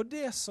på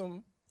det som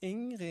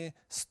Ingrid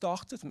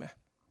startet med.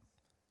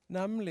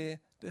 Nemlig,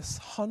 det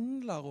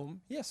handler om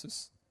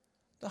Jesus.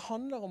 Det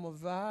handler om å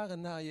være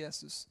nær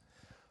Jesus.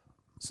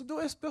 Så da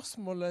er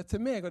spørsmålet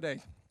til meg og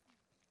deg.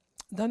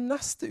 Den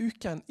neste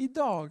uken, i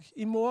dag,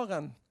 i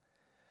morgen,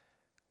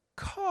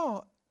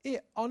 hva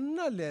er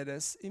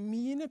annerledes i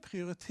mine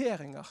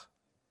prioriteringer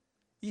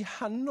i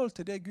henhold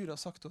til det Gud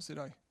har sagt oss i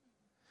dag?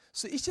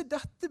 Så ikke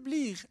dette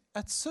blir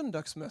et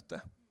søndagsmøte,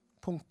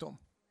 punktum.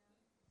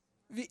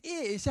 Vi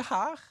er ikke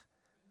her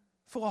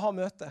for å ha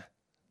møte.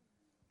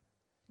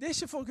 Det er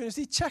ikke for å kunne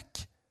si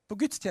 «check» på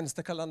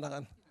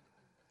gudstjenestekalenderen.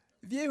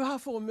 Vi er jo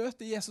her for å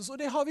møte Jesus, og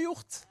det har vi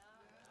gjort.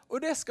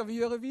 Og det skal vi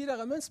gjøre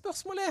videre. Men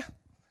spørsmålet er,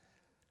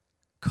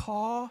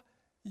 hva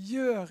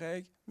gjør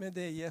jeg med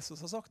det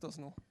Jesus har sagt oss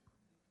nå?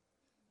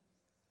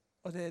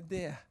 Og det er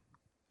det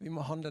vi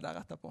må handle der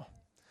etterpå.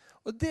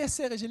 Og det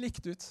ser ikke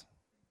likt ut.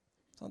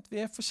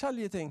 Vi er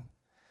forskjellige ting.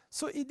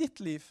 Så i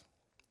ditt liv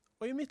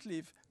og i mitt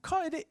liv,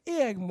 hva er det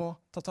jeg må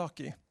ta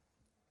tak i?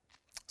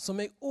 Som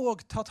jeg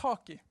også tar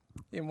tak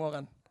i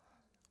morgen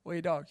og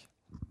i dag.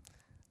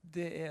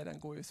 Det er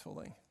den gode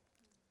utfordringen.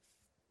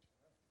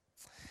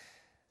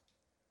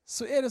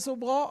 Så er det så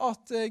bra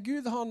at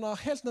Gud han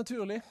har helt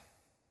naturlig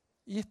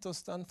gitt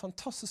oss den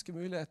fantastiske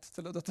mulighet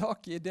til å ta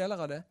tak i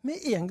deler av det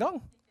med en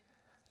gang.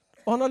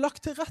 Og han har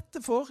lagt til rette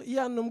for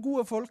gjennom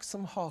gode folk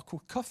som har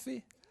kokt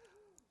kaffe,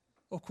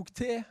 og kokt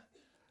te,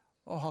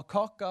 og har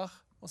kaker,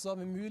 og så har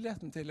vi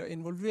muligheten til å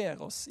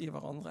involvere oss i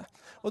hverandre.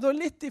 Og da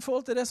litt i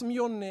forhold til det som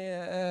Jonny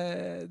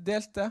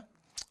delte,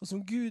 og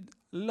som Gud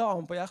la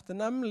ham på hjertet,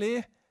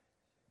 nemlig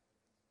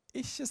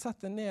ikke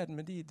sette ned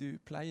med de du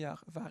pleier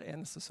hver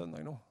eneste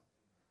søndag nå.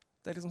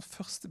 Det er liksom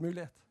første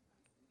mulighet.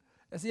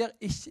 Jeg sier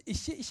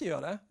ikke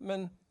gjør det,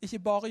 men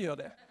ikke bare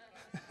gjør det.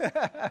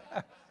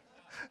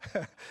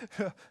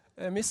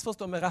 Jeg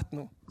misforstår meg rett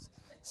nå.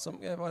 Som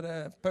var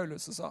det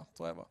Paulus som sa,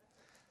 tror jeg var.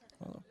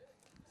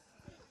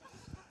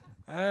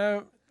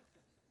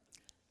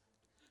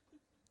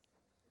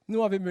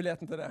 Nå har vi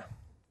muligheten til det.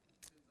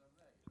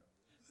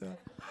 Ja.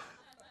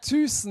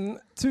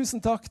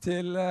 Tusen takk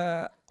til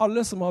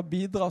alle som har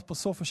bidratt på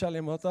så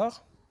forskjellige måter.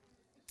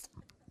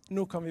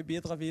 Nå kan vi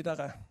bidra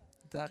videre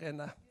der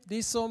inne.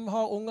 De som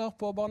har unger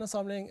på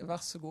barnesamling, vær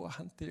så god og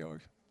hent de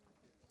også.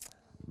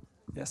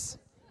 Yes.